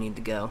to where I need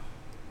to go.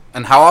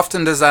 And how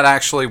often does that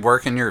actually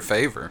work in your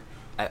favor?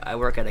 I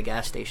work at a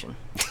gas station.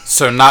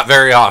 So not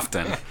very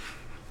often.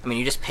 I mean,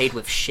 you just paid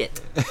with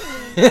shit.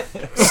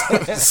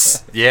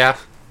 Yeah.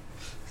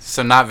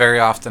 So not very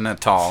often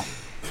at all.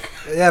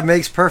 Yeah, it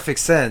makes perfect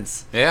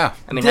sense. Yeah.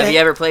 I mean, have you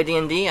ever played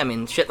D&D? I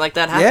mean, shit like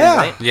that happens, Yeah.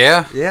 right?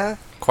 Yeah. Yeah.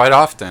 Quite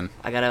often.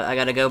 I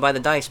gotta go by the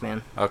dice,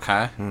 man.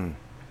 Okay.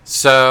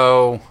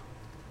 So.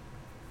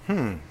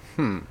 Are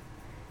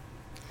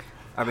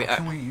we,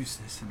 we use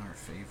this in our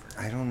favor?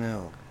 I don't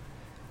know.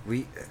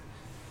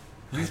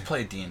 You've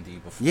played D&D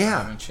before,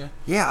 Yeah. haven't you?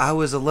 Yeah, I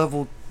was a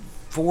level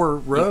 4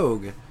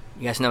 rogue. you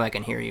guys know I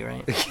can hear you,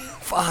 right?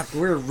 Fuck,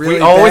 we're really We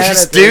bad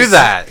always at do this.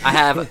 that. I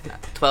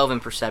have 12 in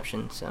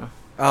perception, so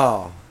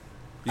Oh.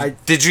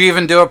 Did you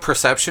even do a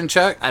perception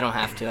check? I don't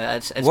have to.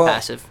 It's Well-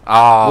 passive.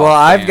 Oh, Well,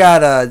 I've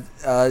damn.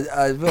 got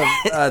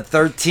a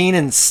 13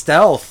 in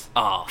stealth.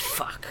 Oh,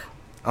 fuck.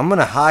 I'm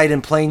gonna hide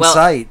in plain Well,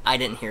 sight. I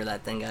didn't hear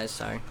that thing, guys.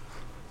 Sorry.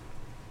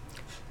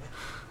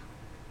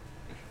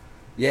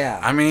 Yeah.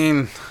 I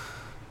mean,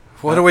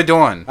 what are we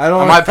doing? I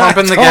don't. Am I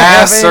pumping the don't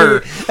have gas any- or?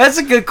 That's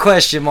a good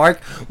question,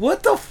 Mark.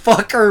 What the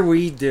fuck are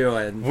we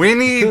doing? We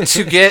need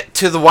to get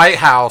to the White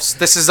House.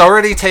 This has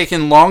already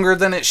taken longer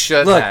than it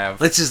should Look, have.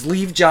 let's just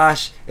leave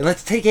Josh and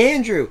let's take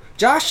Andrew.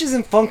 Josh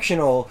isn't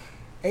functional.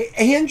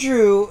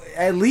 Andrew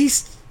at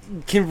least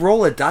can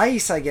roll a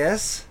dice, I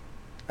guess.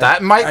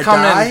 That might a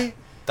come die? in.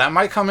 That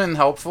might come in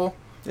helpful.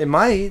 It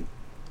might.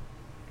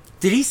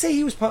 Did he say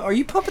he was? Are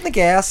you pumping the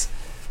gas?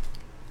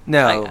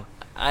 No.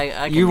 I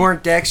can, You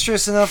weren't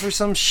dexterous enough or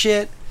some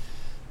shit.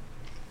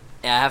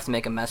 Yeah, I have to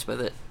make a mess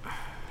with it.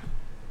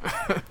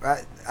 All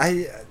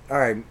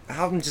right.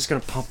 I'm just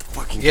gonna pump the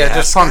fucking Yeah, gas.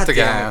 just pump God the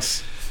damn it.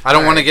 gas. I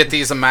don't want to get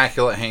these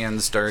immaculate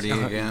hands dirty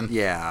again.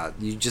 Yeah,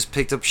 you just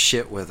picked up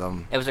shit with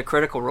them. It was a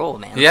critical roll,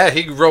 man. Yeah,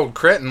 he rolled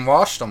crit and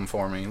washed them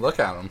for me. Look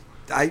at them.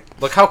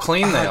 Look how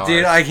clean they are.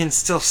 Dude, I can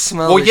still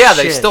smell Well, the yeah,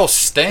 shit. they still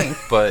stink,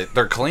 but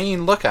they're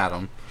clean. Look at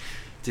them.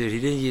 Dude, he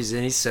didn't use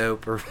any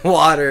soap or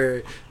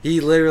water. He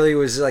literally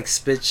was like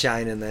spit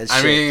shining that shit.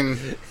 I mean,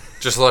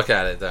 just look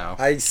at it, though.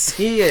 I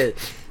see it.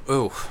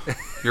 Ooh,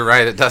 you're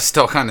right. It does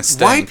still kind of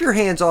stink. Wipe your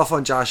hands off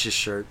on Josh's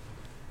shirt.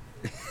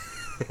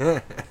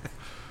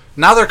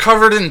 Now they're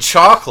covered in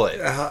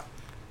chocolate.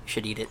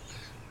 Should eat it.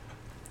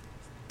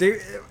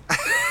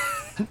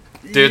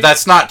 Dude,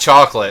 that's not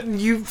chocolate.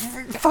 You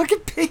fucking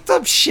picked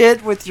up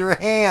shit with your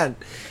hand.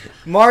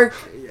 Mark,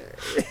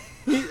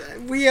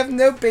 we have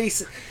no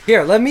basis.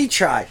 Here, let me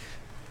try.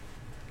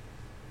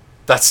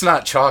 That's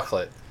not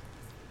chocolate.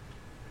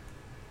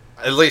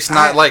 At least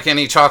not like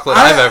any chocolate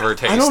I've ever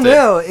tasted. I don't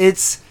know.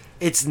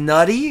 It's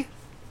nutty.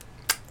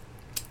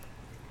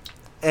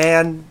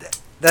 And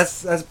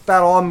that's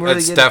about all I'm really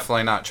It's getting.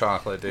 definitely not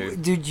chocolate,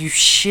 dude. Dude, you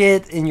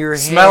shit in your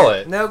hand. Smell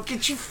it. No,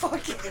 get you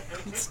fucking...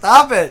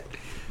 Stop it.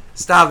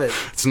 Stop it.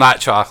 It's not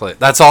chocolate.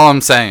 That's all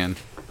I'm saying.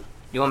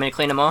 You want me to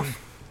clean them off?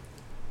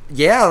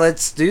 Yeah,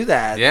 let's do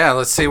that. Yeah,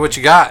 let's see what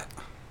you got.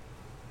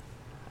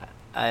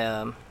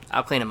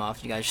 I'll clean them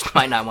off. You guys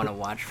might not want to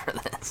watch for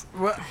this.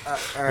 What,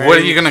 What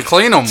are you going to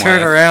clean them Turn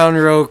with? around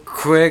real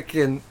quick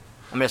and...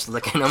 I'm just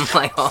licking them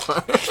like all.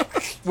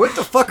 What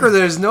the fuck are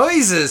those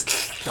noises?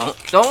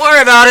 Don't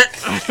worry about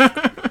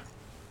it.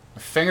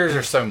 My fingers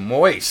are so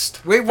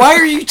moist. Wait, why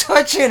are you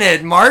touching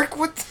it, Mark?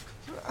 What the...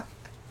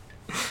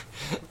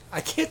 I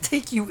can't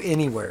take you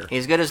anywhere.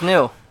 He's good as new.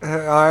 All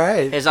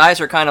right. His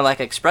eyes are kind of like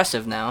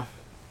expressive now.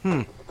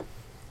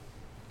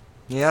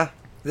 Yeah.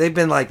 They've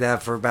been like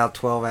that for about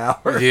 12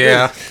 hours.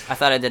 Yeah. I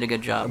thought I did a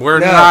good job. We're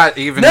not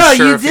even no,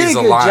 sure you if did he's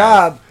a good alive.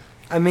 job.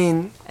 I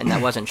mean, And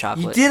that wasn't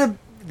chocolate. you did a...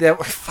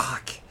 That,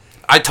 fuck.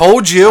 I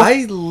told you.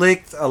 I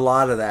licked a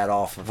lot of that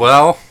off of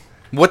Well,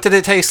 what did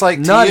it taste like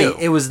nutty. to you?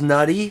 It was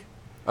nutty,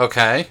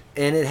 Okay.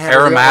 and it had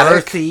Aromatic? a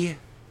earthy...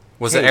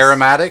 Was it Taste.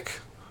 aromatic?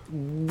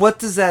 What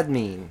does that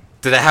mean?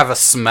 Did it have a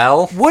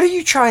smell? What are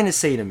you trying to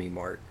say to me,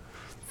 Mark?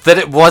 That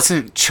it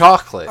wasn't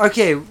chocolate.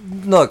 Okay,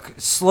 look,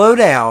 slow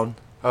down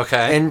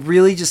Okay. and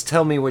really just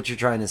tell me what you're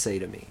trying to say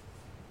to me.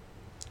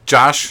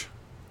 Josh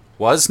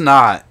was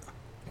not.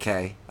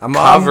 Okay, I'm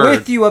Covered.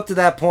 with you up to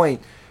that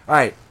point. All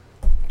right,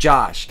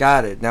 Josh,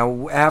 got it.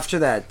 Now after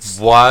that,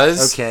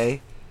 Was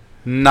okay.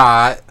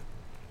 not.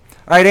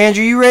 All right,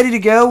 Andrew, you ready to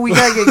go? We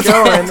gotta get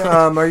going.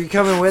 Are you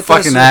coming with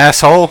us? Fucking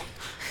asshole.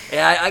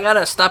 Yeah, I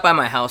gotta stop by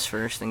my house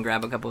first and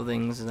grab a couple of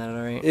things. Is that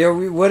alright? Yeah,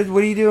 what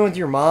are you doing with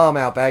your mom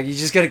out back? You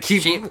just gotta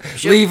keep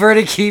She- leave her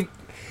to keep.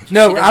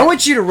 No, she I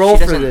want you to roll she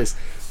for doesn't- this.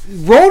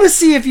 Roll to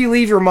see if you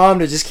leave your mom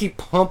to just keep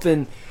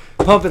pumping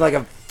like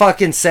a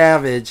fucking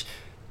savage.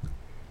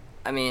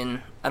 I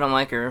mean, I don't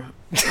like her.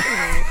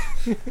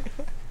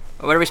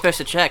 What are we supposed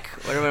to check?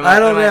 I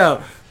don't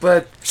know,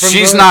 but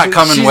She's not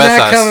coming she's with not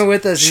us. coming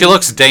with us. She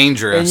looks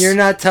dangerous. and you're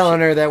not telling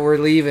her that we're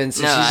leaving,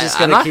 so No, she's just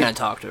I'm gonna not keep. gonna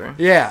talk to her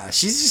Yeah,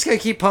 she's just gonna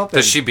keep pumping.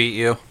 Does she beat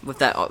you? with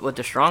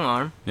the strong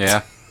arm.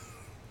 Yeah.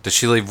 Does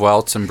she leave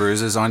welts and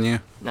bruises on you?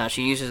 No,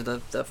 she uses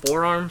the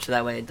forearm, so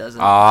that way it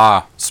doesn't.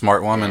 Ah,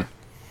 smart woman.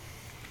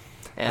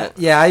 Yeah,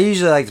 Yeah, I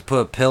usually like to put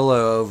a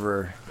pillow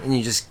over, and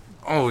you just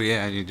Oh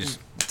yeah, you just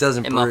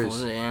doesn't It bruise.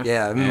 muffles it, yeah.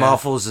 Yeah, it Yeah.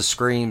 muffles the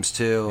screams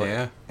too.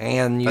 Yeah.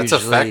 and that's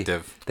usually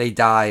effective. they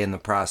die in the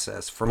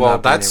process. From Well,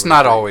 not being that's able to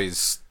not breathe.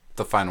 always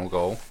the final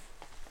goal.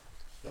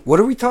 What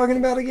are we talking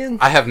about again?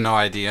 I have no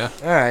idea.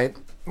 All right.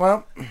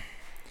 Well,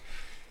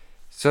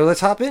 so let's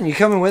hop in. You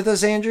coming with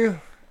us, Andrew?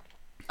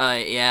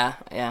 yeah.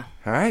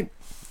 All right.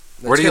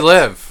 Where do you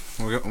live?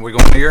 We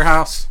going to your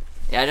house?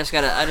 Yeah, I just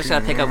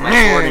gotta pick up my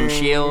sword and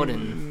shield,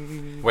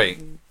 and Wait.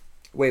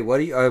 Wait, what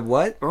are you?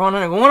 What? we're going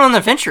on an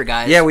adventure,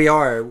 guys. Yeah, we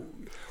are.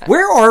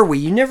 Where are we?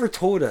 You never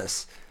told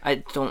us. I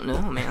don't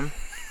know, man.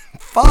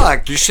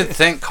 Fuck. You should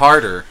thank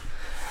Carter.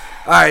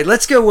 All right,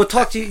 let's go. We'll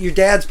talk to you. Your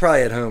dad's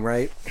probably at home,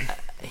 right?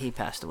 He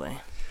passed away.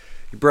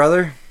 Your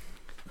brother?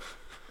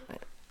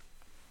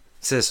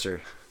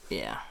 Sister?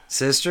 Yeah,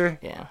 Sister?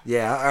 yeah.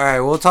 Yeah. All right,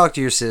 we'll talk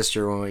to your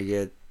sister when we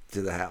get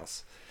to the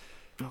house.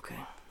 Okay.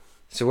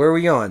 So where are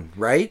we going?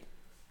 Right?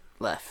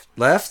 Left,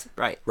 Left?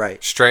 right.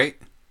 Right. Straight?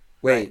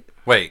 Wait.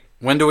 Wait.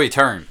 When do we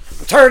turn?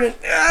 Turn it.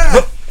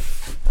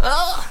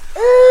 All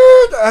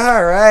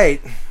right.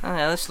 Oh,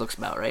 yeah, this looks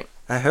about right.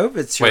 I hope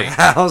it's your Wait.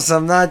 house.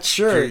 I'm not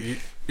sure.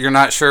 You're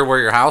not sure where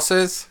your house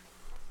is?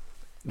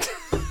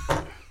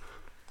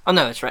 Oh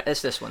no, it's right.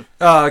 It's this one.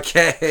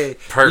 Okay.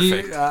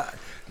 Perfect.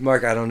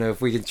 Mark, I don't know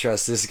if we can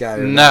trust this guy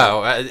or not.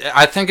 No,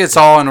 I think it's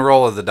all in a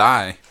roll of the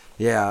die.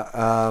 Yeah.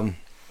 All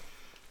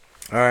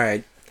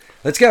right.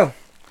 Let's go.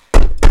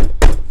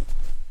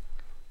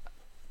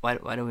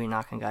 Why do we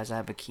knock on, guys? I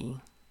have a key.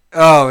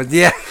 Oh,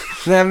 yeah.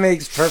 That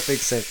makes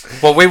perfect sense.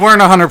 Well, we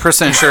weren't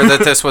 100% sure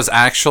that this was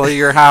actually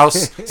your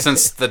house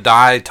since the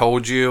die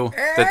told you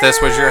that this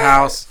was your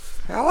house.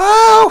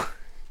 Hello?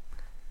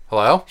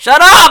 Hello?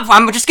 Shut up!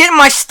 I'm just getting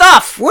my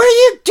stuff. What are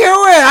you doing?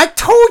 I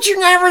told you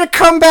never to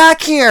come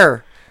back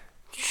here.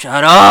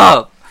 Shut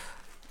up!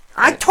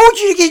 I told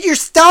you to get your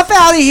stuff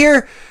out of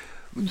here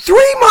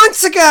 3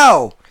 months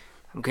ago.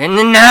 I'm getting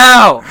it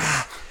now.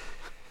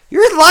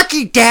 You're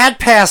lucky Dad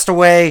passed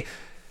away.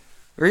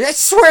 I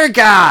swear to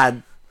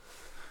God.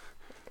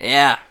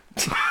 Yeah.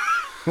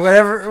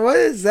 Whatever. What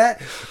is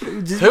that?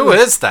 Who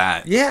is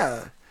that?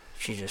 Yeah.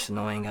 She's just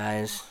annoying,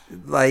 guys.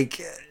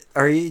 Like,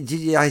 are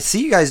you? I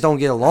see you guys don't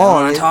get I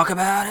along. want to talk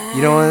about it.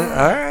 You don't.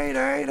 All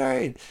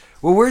right.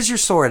 Well, where's your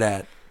sword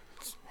at?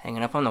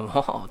 Hanging up on the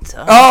wall.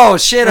 Duh. Oh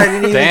shit! I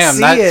didn't even Damn,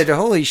 see that's- it.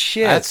 Holy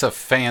shit! That's a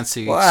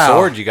fancy Wow.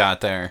 sword you got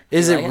there.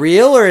 Is You it like it?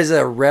 real or is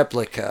it a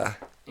replica?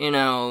 You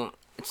know,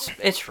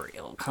 it's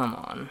real. Come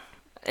on.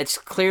 It's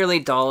clearly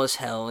dull as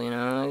hell, you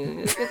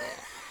know.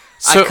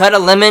 So- I cut a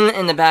lemon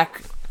in the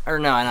back. Or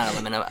no, not a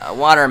lemon. A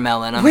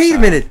watermelon. I'm Wait sorry.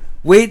 a minute.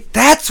 Wait,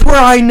 that's where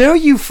I know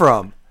you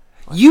from.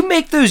 You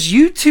make those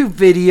YouTube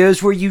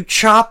videos where you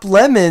chop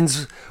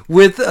lemons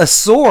with a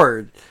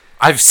sword.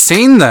 I've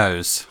seen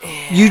those.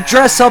 You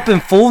dress up in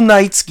full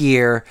knight's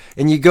gear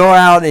and you go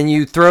out and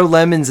you throw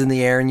lemons in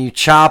the air and you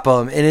chop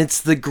them, and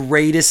it's the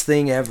greatest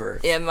thing ever.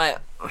 Yeah,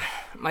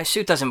 my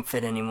suit doesn't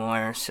fit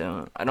anymore,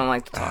 so I don't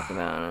like to talk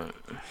about it.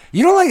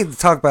 You don't like to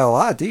talk about a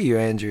lot, do you,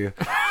 Andrew?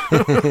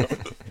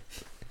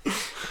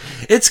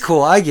 It's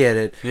cool. I get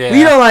it. Yeah.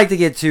 We don't like to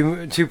get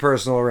too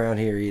personal around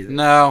here either.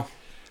 No.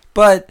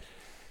 But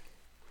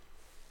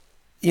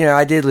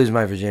I did lose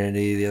my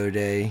virginity the other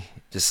day.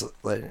 Just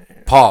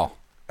let. Paul.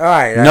 All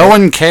right. No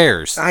one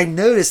cares. I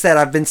noticed that.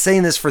 I've been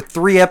saying this for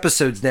 3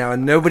 episodes now,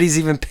 and nobody's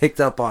even picked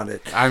up on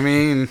it. I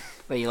mean,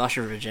 Wait, you lost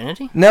your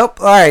virginity? Nope.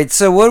 All right.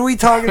 So what are we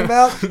talking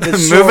about? The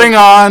sword. moving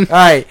on. All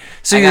right.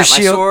 So I your got my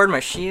shield. sword, my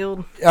shield.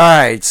 All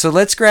right. So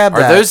let's grab Are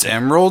that. those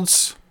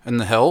emeralds in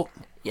the hilt?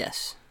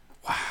 Yes.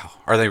 Wow.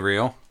 Are they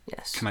real?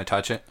 Yes. Can I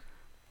touch it,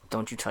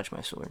 Don't you touch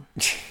my sword.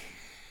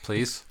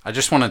 please? I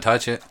just want to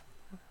touch it.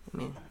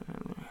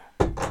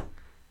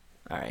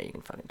 Alright, you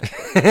can fucking touch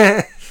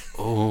it.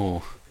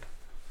 Oh.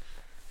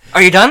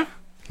 Are you done?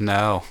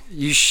 No.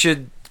 You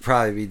should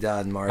probably be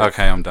done, Mark.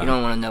 Okay, I'm You done.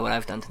 don't want to know what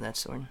I've done to that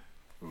sword.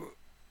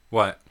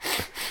 What?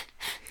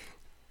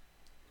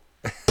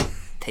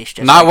 Tastes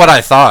just Not like, what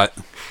I thought.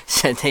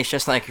 It tastes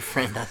just like your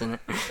friend, doesn't it?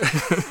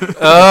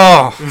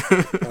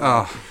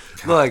 Oh.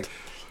 Look,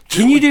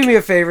 can you do me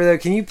a favor though?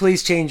 Can you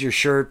please change your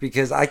shirt,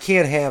 because I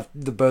can't have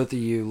the both of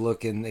you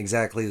looking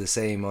exactly the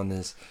same on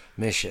this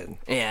mission.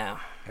 Yeah.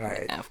 All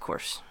right, Yeah, of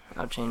course.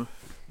 I'll change.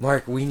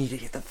 Mark, we need to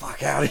get the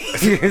fuck out of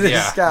here.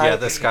 This guy, Yeah,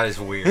 this guy's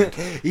weird.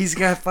 he's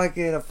got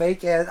fucking a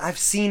fake ass. I've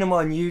seen him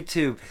on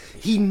YouTube.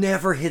 He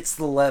never hits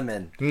the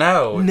lemon.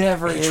 No.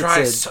 Never He hits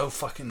tries it. so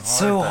fucking hard.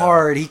 So though.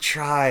 hard. He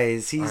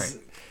tries. He's. All right.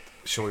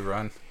 Should we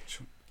run?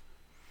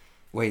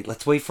 Wait,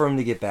 let's wait for him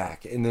to get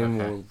back, and then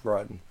Okay. we'll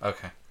run.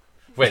 Okay.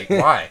 Wait,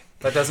 why?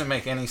 That doesn't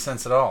make any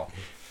sense at all.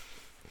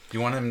 You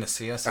want him to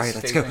see us All right,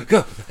 let's go. escaping?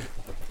 Go.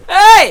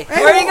 Hey!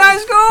 Where are you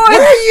guys going?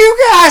 Where are you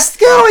guys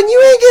going?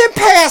 You ain't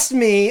getting past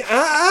me.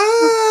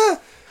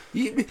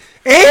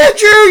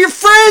 Andrew, your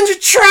friends are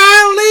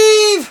trying to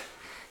leave.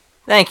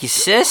 Thank you,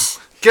 sis.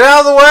 Get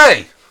out of the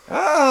way!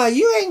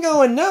 You ain't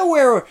going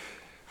nowhere.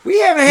 We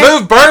haven't had.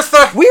 Move,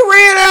 Bertha! We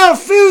ran out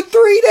of food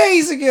 3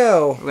 days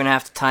ago. We're gonna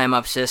have to tie him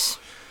up, sis.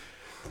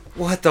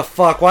 What the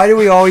fuck? Why do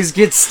we always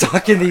get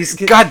stuck in these?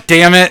 God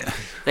damn it!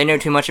 They know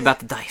too much about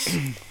the dice.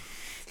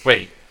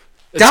 Wait.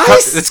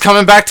 Dice? It's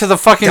coming back to the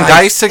fucking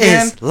dice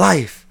again? Is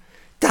life.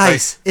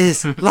 Dice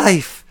is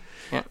life.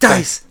 Yeah.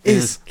 Dice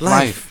is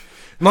life.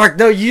 Mark,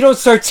 no, you don't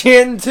start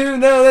chanting too.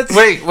 No, that's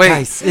Wait.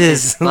 Dice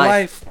is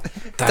life.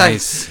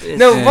 Dice.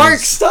 No, is Mark,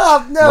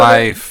 stop. No.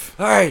 Life.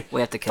 All right. We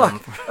have to kill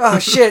Fuck. him. Oh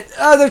shit.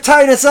 Oh, they're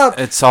tying us up.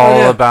 It's all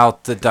no.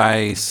 about the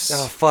dice.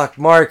 Oh fuck,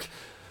 Mark.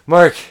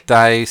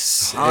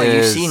 Dice Oh, you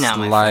is see now,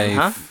 my life.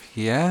 friend, huh?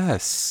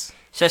 Yes.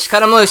 Sis,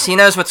 cut him loose. He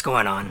knows what's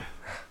going on.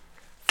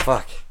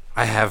 Fuck.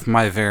 I have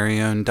my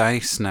very own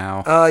dice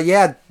now.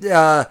 Yeah.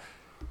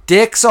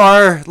 Dicks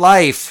are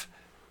life.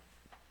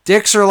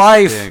 Dicks are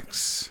life.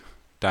 Dicks.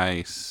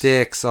 Dice.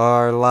 Dicks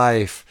are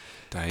life.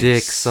 Dice.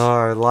 Dicks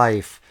are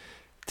life.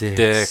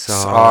 Dicks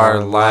are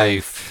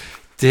life.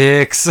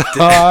 Dicks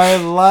are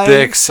life.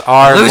 Dicks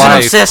are Losing him,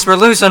 life. sis. We're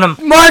losing him.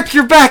 Mark,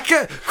 you're back.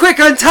 Quick,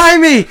 untie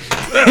me.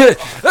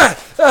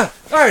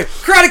 All right,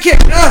 karate kick.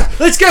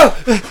 Let's go.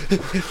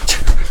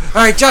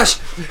 All right, Josh.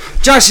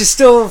 Josh is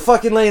still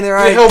fucking laying there.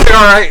 All right, He'll be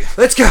alright.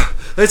 let's go.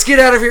 Let's get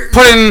out of here.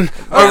 Put in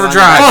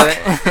overdrive.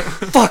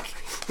 Fuck.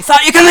 You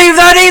thought you could leave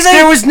that easy?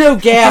 There was no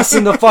gas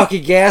in the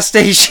fucking gas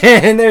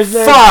station. There's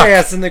no Fuck.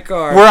 gas in the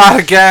car. We're out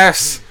of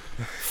gas.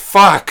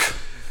 Fuck.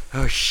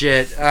 Oh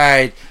shit. All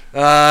right.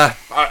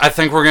 I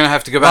think we're gonna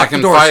have to go Lock back the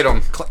and doors. fight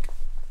them. Click.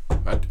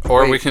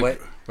 Or Wait, we can. wait.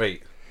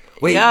 Wait.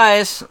 Wait.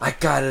 Guys, I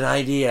got an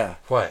idea.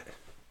 What?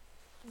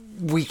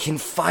 We can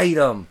fight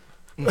them.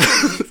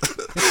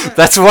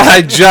 That's what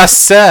I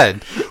just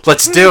said.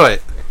 Let's do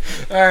it.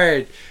 All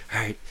right.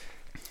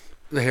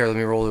 Here, let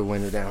me roll the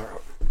window down.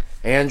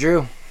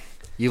 Andrew,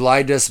 you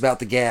lied to us about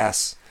the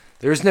gas.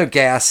 There's no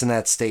gas in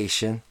that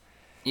station.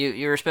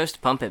 you were supposed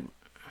to pump it.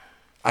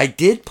 I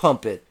did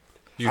pump it.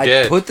 You I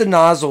did. put the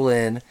nozzle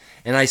in,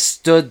 and I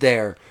stood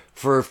there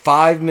for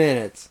 5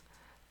 minutes.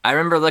 I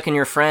remember looking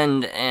your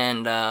friend,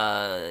 and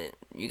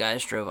you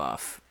guys drove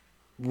off.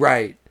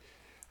 Right.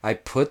 I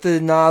put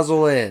the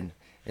nozzle in,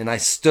 and I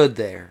stood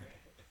there.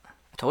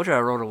 I told you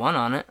I rolled a 1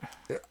 on it.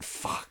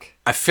 Fuck.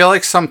 I feel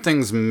like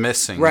something's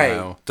missing, Right.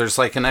 though. There's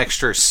like an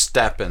extra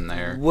step in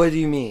there. What do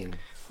you mean?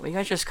 Well, you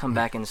guys just come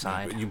back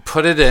inside. You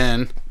put it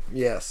in,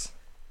 Yes.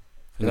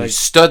 and No, you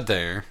stood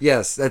there.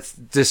 Yes, that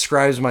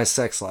describes my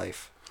sex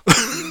life.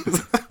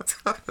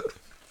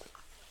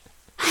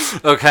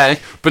 Okay.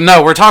 But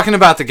no, we're talking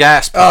about the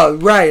gas pump. Oh,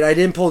 right. I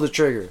didn't pull the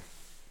trigger.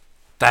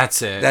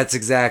 That's it. That's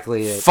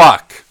exactly it.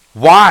 Fuck.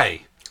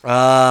 Why?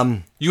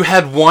 Um, You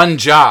had one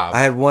job.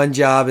 I had one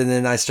job, and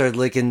then I started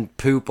licking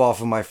poop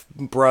off of my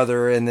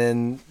brother, and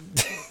then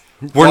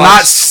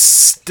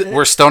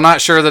We're still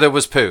not sure that it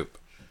was poop.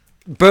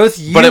 both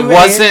you. But it and-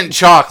 wasn't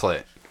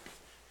chocolate.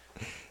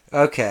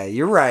 Okay,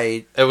 you're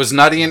right. It was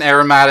nutty and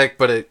aromatic,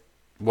 but it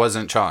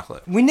wasn't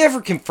chocolate. We never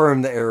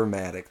confirmed the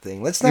aromatic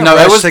thing. Let's not No,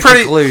 it rush was to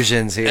pretty-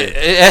 conclusions here.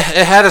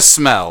 It had a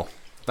smell.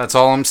 That's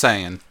all I'm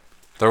saying.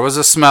 There was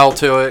a smell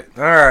to it.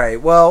 All right.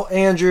 Well,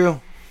 Andrew,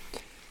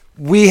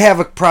 we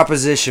have a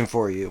proposition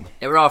for you.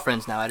 Yeah, we're all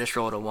friends now. I just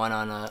rolled a 1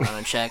 on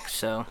a check,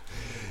 so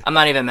I'm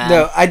not even mad.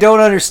 No, I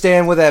don't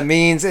understand what that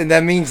means, and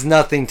that means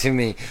nothing to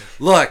me.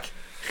 Look,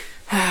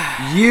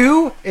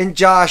 you and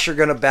Josh are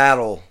gonna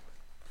battle,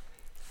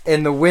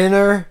 and the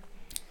winner,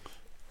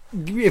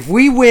 if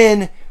we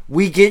win,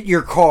 we get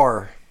your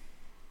car.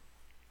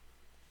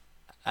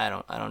 I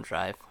don't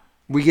drive.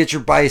 We get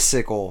your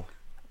bicycle.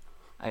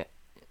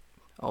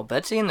 Oh,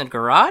 Betsy in the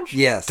garage?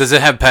 Yes. Does it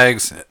have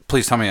pegs?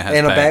 Please tell me it has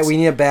and pegs. we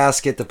need a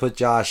basket to put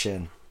Josh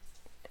in.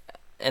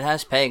 It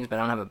has pegs, but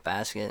I don't have a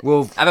basket.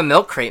 We'll- I have a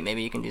milk crate.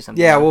 Maybe you can do something.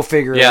 Yeah, with. we'll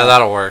figure it Yeah, out.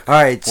 that'll work. All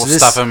right, We'll so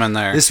stuff him in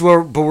there. This is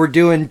where, but we're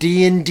doing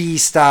D&D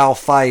style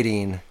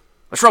fighting.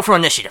 Let's roll for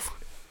initiative.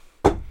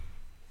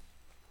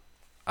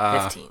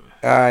 15.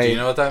 All right. Do you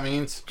know what that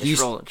means?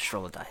 Just roll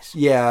the dice.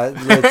 Yeah,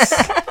 let's.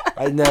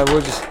 I know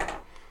we'll just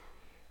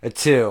a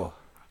 2.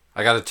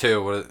 I got a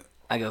 2.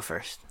 I go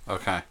first.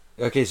 Okay.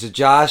 Okay, so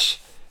Josh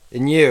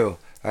and you.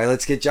 All right,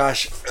 let's get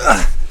Josh.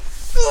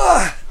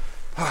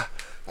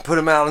 Put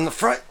him out in the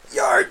front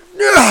yard.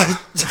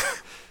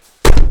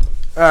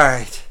 All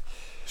right,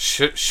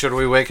 Should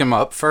we wake him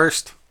up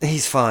first?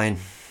 he's fine.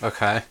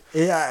 Okay.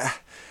 Yeah,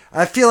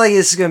 I feel like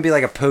this is gonna be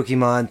like a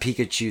Pokemon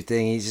Pikachu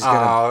thing. He's just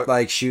gonna Oh.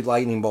 like shoot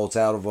lightning bolts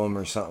out of him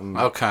or something.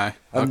 Okay.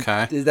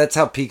 Okay. That's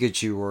how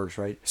Pikachu works,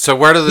 right? So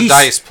where do the He's-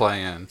 dice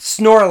play in?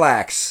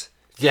 Snorlax.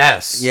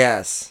 Yes.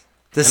 Yes.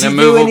 Does An he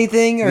do immovable-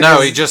 anything? Or No,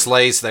 does- he just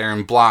lays there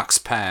and blocks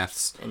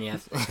paths. And you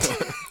have.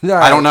 All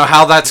right. I don't know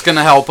how that's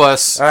gonna help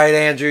us. All right,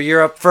 Andrew,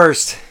 you're up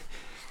first.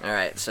 All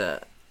right, so.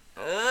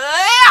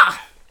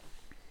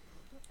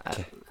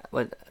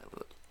 What?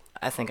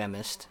 I think I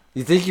missed.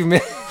 You think you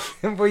missed?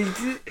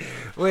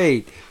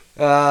 Wait.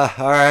 All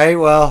right.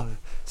 Well,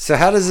 so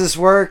how does this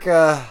work?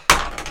 Okay.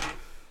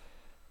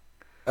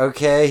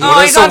 Oh,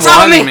 What he's does on the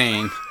top of one me!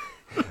 mean?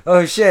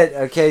 Oh shit.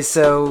 Okay.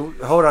 So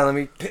hold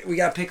on. We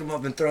gotta pick him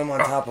up and throw him on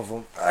top of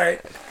him. All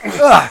right.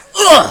 Ugh.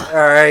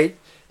 All right.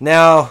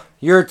 Now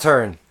your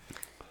turn.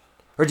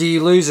 Or do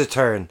you lose a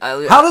turn?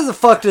 How does the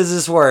fuck does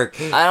this work?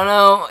 I don't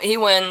know. He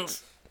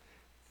wins.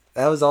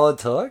 That was all it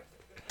took.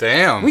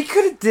 Damn. We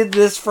could have did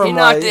this from He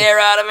knocked like. the air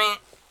out of me.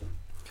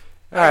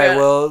 All right. Okay.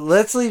 Well,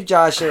 let's leave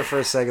Josh there for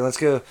a second. Let's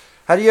go.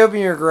 How do you open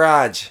your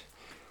garage?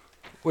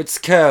 What's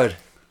the code?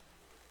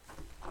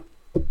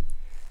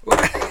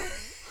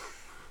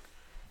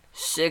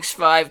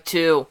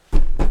 652.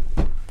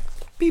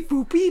 Beep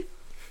boop beep.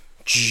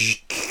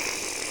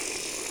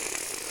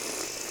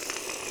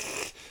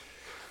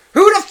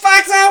 Who the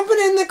fuck's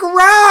opening the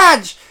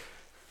garage?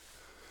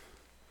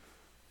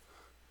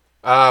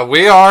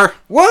 We are.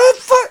 What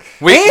the fuck?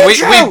 We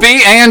Andrew!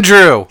 beat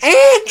Andrew.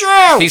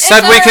 Andrew! He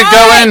said we could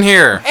alright. go in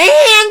here.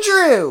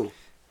 Andrew!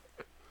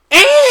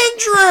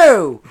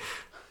 Andrew!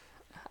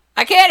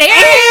 I can't hear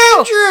you!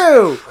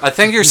 Andrew! I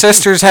think your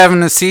sister's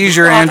having a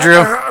seizure,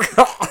 Andrew.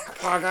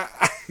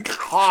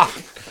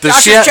 Does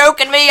Josh she? is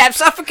choking me. I'm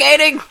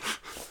suffocating.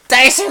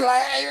 Dyson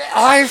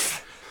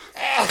life.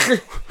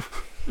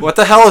 What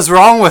the hell is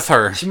wrong with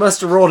her? She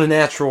must have rolled a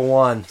natural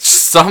 1.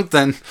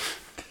 Something.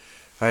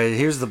 All right,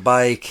 here's the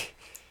bike.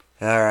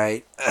 All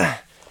right.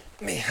 Let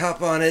me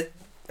hop on it.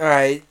 All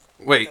right.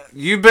 Wait,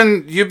 you've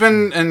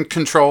been in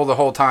control the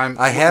whole time.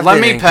 I have Let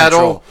been me in pedal.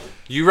 control.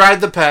 You ride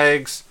the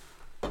pegs.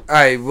 All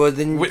right, well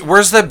then...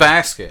 Where's the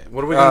basket?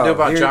 What are we gonna do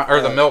about here- John or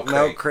the milk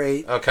crate? Milk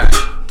crate. Okay,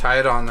 tie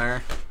it on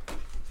there.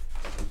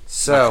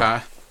 So,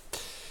 Okay.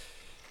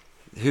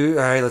 all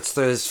right, let's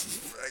throw this...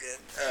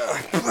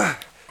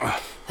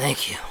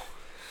 Thank you.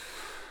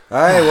 All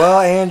right, well,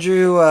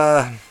 Andrew,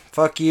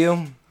 fuck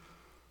you.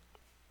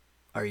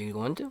 Are you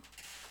going to?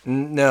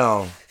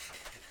 No.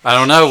 I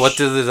don't know. What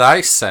did the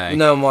dice say?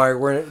 No,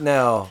 Mark,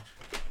 no.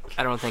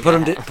 I don't think Put I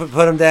him, have.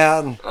 put him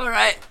down. All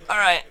right.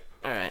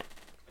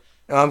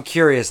 I'm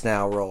curious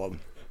now, roll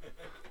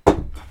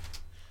him.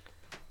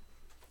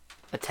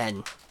 A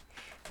 10.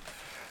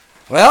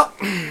 Well,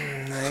 give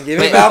me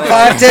Wait, about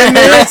wait. 5-10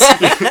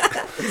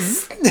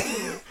 minutes.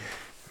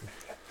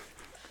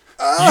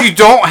 You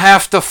don't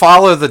have to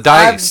follow the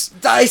dice.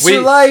 Dice We-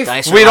 are life.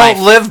 Dice are We life.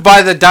 don't live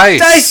by the dice.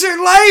 Dice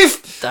are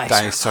life.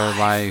 Dice are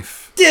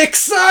life.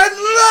 Dicks are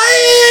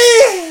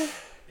life.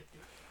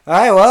 All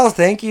right, well,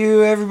 thank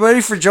you everybody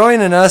for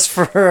joining us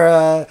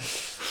for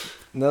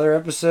another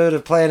episode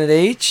of Planet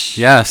H.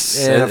 Yes,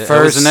 And it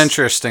was an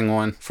interesting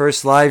one.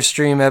 First live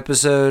stream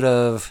episode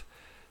of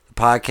the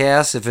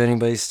podcast. If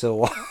anybody's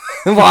still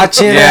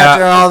watching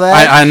after all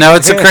that, I know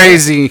it's a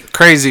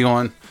crazy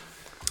one.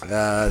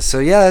 So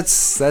yeah,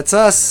 that's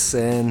us,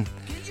 and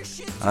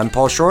I'm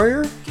Paul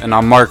Schroyer, And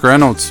I'm Mark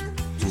Reynolds.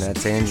 and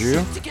that's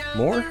Andrew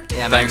Moore.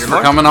 Yeah, Thanks Andrew for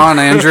Moore. coming on,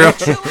 Andrew.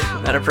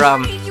 Not a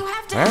problem.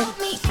 All right,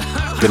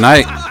 Good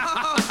night.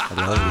 I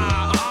love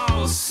you.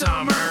 All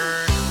summer.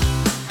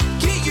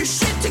 Get your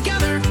shit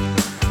together.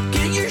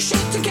 Get your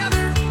shit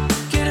together.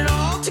 Get it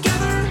all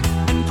together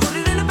and put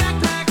it in a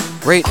backpack.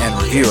 Rate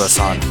and review us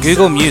on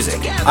Google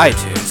Music,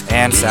 iTunes,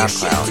 and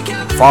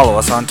SoundCloud. Follow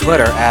us on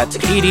Twitter at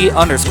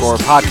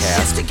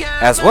PD_podcast,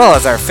 as well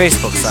as our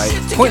Facebook site,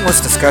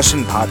 Pointless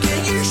Discussion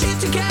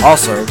Podcast.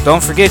 Also,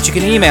 don't forget you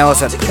can email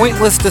us at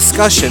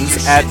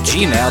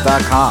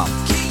pointlessdiscussions@gmail.com.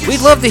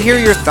 We'd love to hear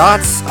your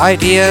thoughts,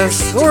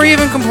 ideas, or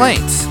even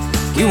complaints.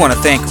 We want to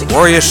thank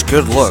Royish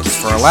Good Looks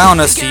for allowing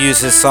us to use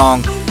his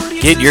song,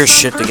 Get Your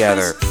Shit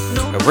Together,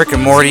 a Rick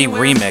and Morty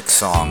remix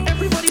song.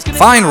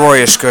 Find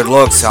Royish Good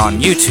Looks on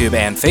YouTube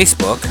and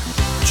Facebook.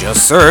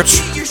 Just search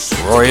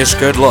Royish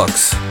Good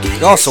Looks.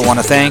 We also want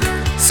to thank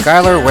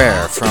Skylar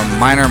Ware from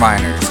Minor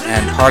Miners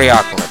and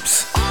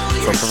Partyocalypse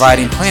for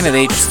providing Planet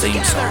H's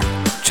theme song.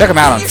 Check them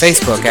out on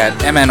Facebook at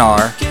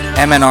MNR,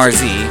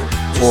 MNRZ,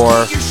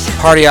 or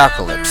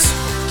Partyocalypse.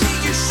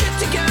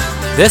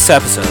 This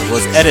episode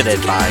was edited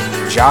by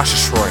Josh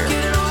Schroyer,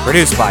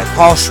 produced by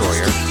Paul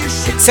Schroyer,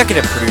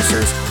 executive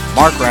producers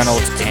Mark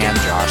Reynolds and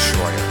Josh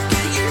Schroyer.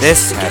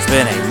 This has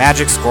been a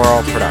Magic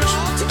Squirrel production.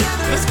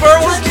 The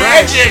squirrel is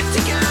magic.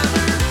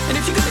 And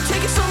if you're gonna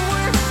take it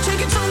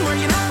somewhere,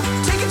 you know.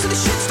 Take it to the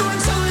shit store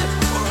and sell it,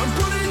 or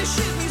put it in a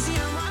shit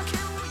museum. I don't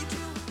care what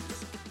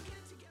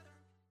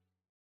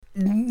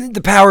you do.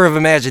 The power of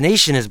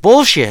imagination is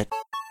bullshit.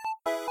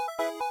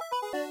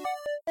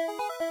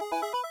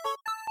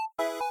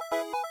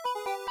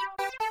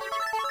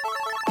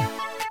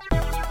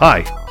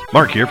 Hi,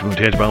 Mark here from the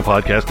Tangibound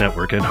Podcast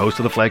Network and host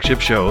of the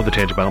flagship show, the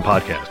Tangibound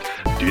Podcast.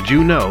 Did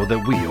you know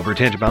that we over at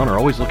Tangibound are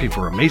always looking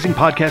for amazing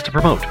podcasts to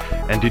promote?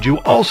 And did you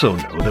also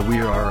know that we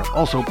are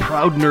also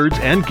proud nerds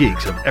and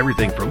geeks of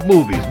everything from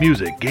movies,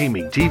 music,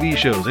 gaming, TV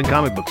shows, and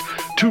comic books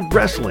to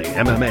wrestling,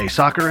 MMA,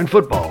 soccer, and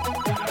football?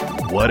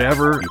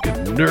 Whatever you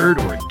can nerd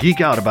or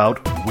geek out about,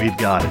 we've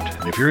got it.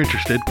 And if you're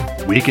interested,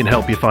 we can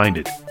help you find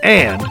it.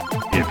 And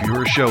if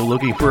you're a show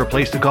looking for a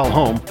place to call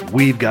home,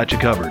 we've got you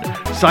covered.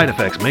 Side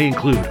effects may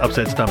include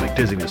upset stomach,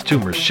 dizziness,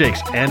 tumors, shakes,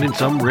 and in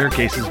some rare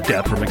cases,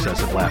 death from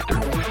excessive laughter.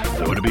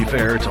 Though to be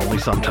fair, it's only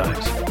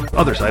sometimes.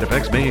 Other side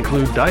effects may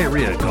include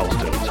diarrhea,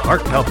 gallstones,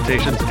 heart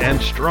palpitations, and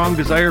strong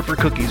desire for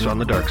cookies on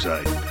the dark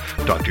side.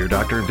 Talk to your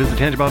doctor and visit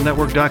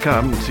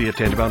TangiboundNetwork.com and see if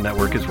Tangibound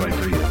Network is right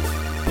for you.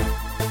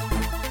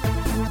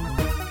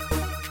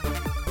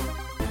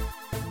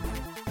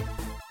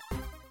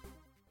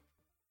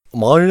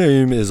 My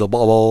name is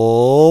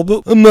Bob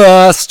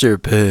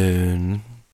Masterpoon.